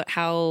talk about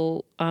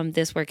how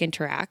this work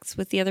interacts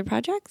with the other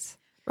projects?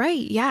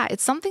 Right. Yeah.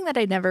 It's something that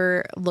I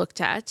never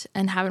looked at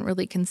and haven't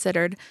really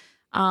considered.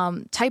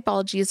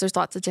 Typologies, there's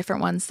lots of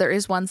different ones. There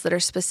is ones that are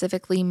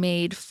specifically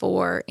made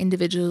for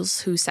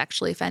individuals who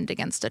sexually offend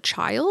against a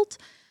child,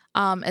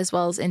 as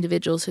well as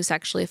individuals who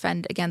sexually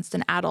offend against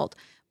an adult.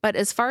 But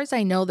as far as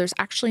I know, there's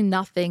actually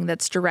nothing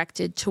that's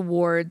directed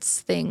towards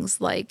things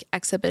like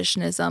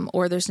exhibitionism,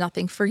 or there's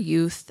nothing for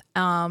youth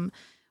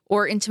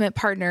or intimate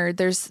partner.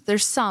 There's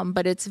some,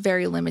 but it's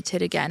very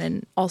limited again,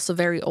 and also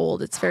very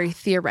old. It's very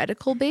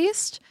theoretical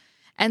based.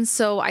 And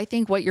so I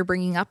think what you're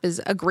bringing up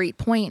is a great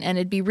point, and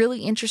it'd be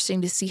really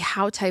interesting to see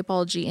how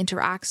typology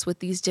interacts with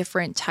these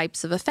different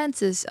types of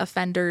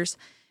offenders,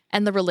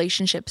 and the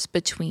relationships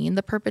between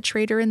the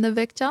perpetrator and the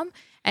victim.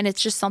 And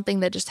it's just something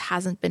that just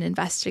hasn't been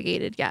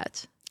investigated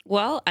yet.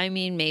 Well, I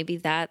mean, maybe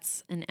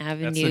that's an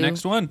avenue. That's the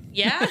next one.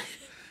 Yeah.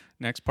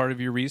 Next part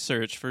of your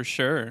research, for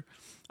sure.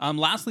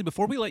 Lastly,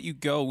 before we let you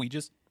go, we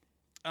just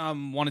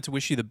wanted to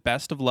wish you the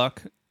best of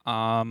luck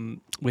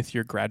with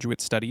your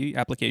graduate study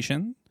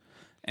application.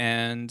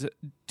 And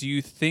do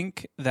you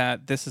think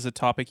that this is a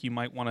topic you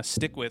might want to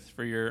stick with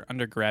for your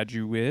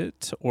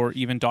undergraduate or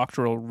even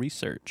doctoral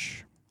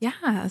research?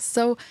 Yeah.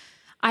 So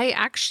I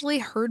actually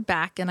heard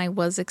back and I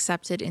was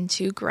accepted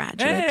into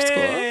graduate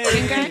school.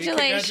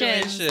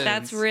 Congratulations.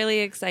 That's really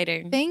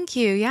exciting. Thank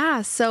you.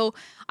 Yeah. So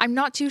I'm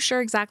not too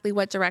sure exactly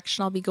what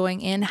direction I'll be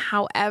going in.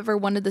 However,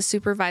 one of the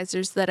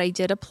supervisors that I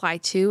did apply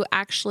to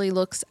actually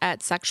looks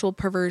at sexual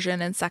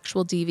perversion and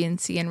sexual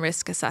deviancy and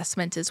risk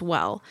assessment as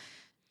well.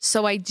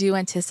 So I do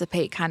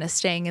anticipate kind of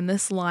staying in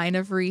this line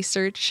of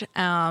research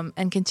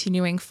and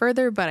continuing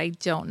further, but I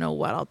don't know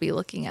what I'll be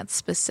looking at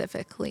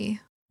specifically.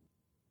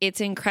 It's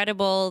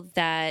incredible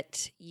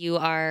that you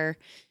are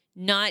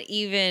not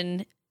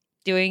even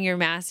doing your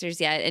master's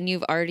yet, and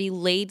you've already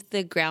laid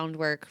the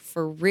groundwork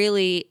for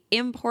really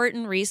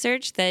important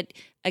research that,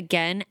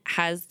 again,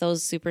 has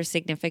those super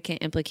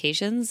significant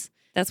implications.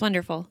 That's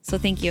wonderful. So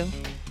thank you.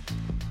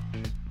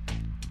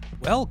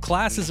 Well,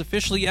 class is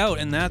officially out,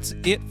 and that's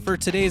it for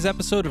today's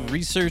episode of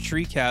Research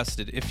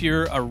Recasted. If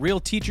you're a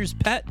real teacher's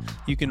pet,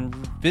 you can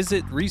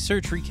visit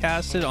Research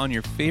Recasted on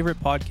your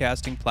favorite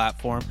podcasting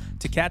platform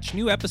to catch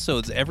new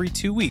episodes every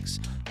 2 weeks.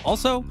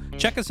 Also,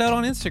 check us out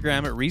on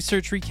Instagram at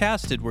Research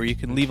Recasted, where you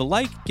can leave a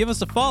like, give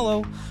us a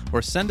follow,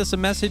 or send us a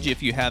message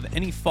if you have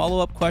any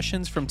follow-up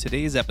questions from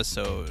today's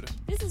episode.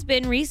 This has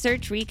been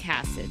Research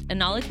Recasted, a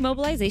knowledge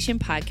mobilization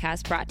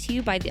podcast brought to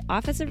you by the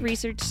Office of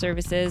Research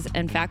Services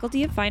and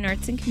Faculty of Fine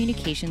Arts and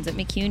Communications at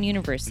MacEwan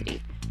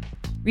University.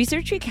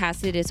 Research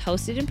Recasted is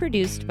hosted and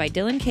produced by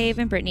Dylan Cave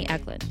and Brittany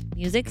Eklund.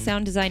 Music,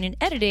 sound design, and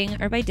editing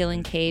are by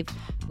Dylan Cave,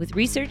 with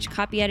research,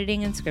 copy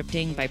editing, and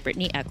scripting by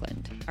Brittany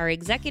Eklund. Our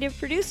executive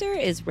producer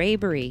is Ray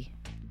Baree.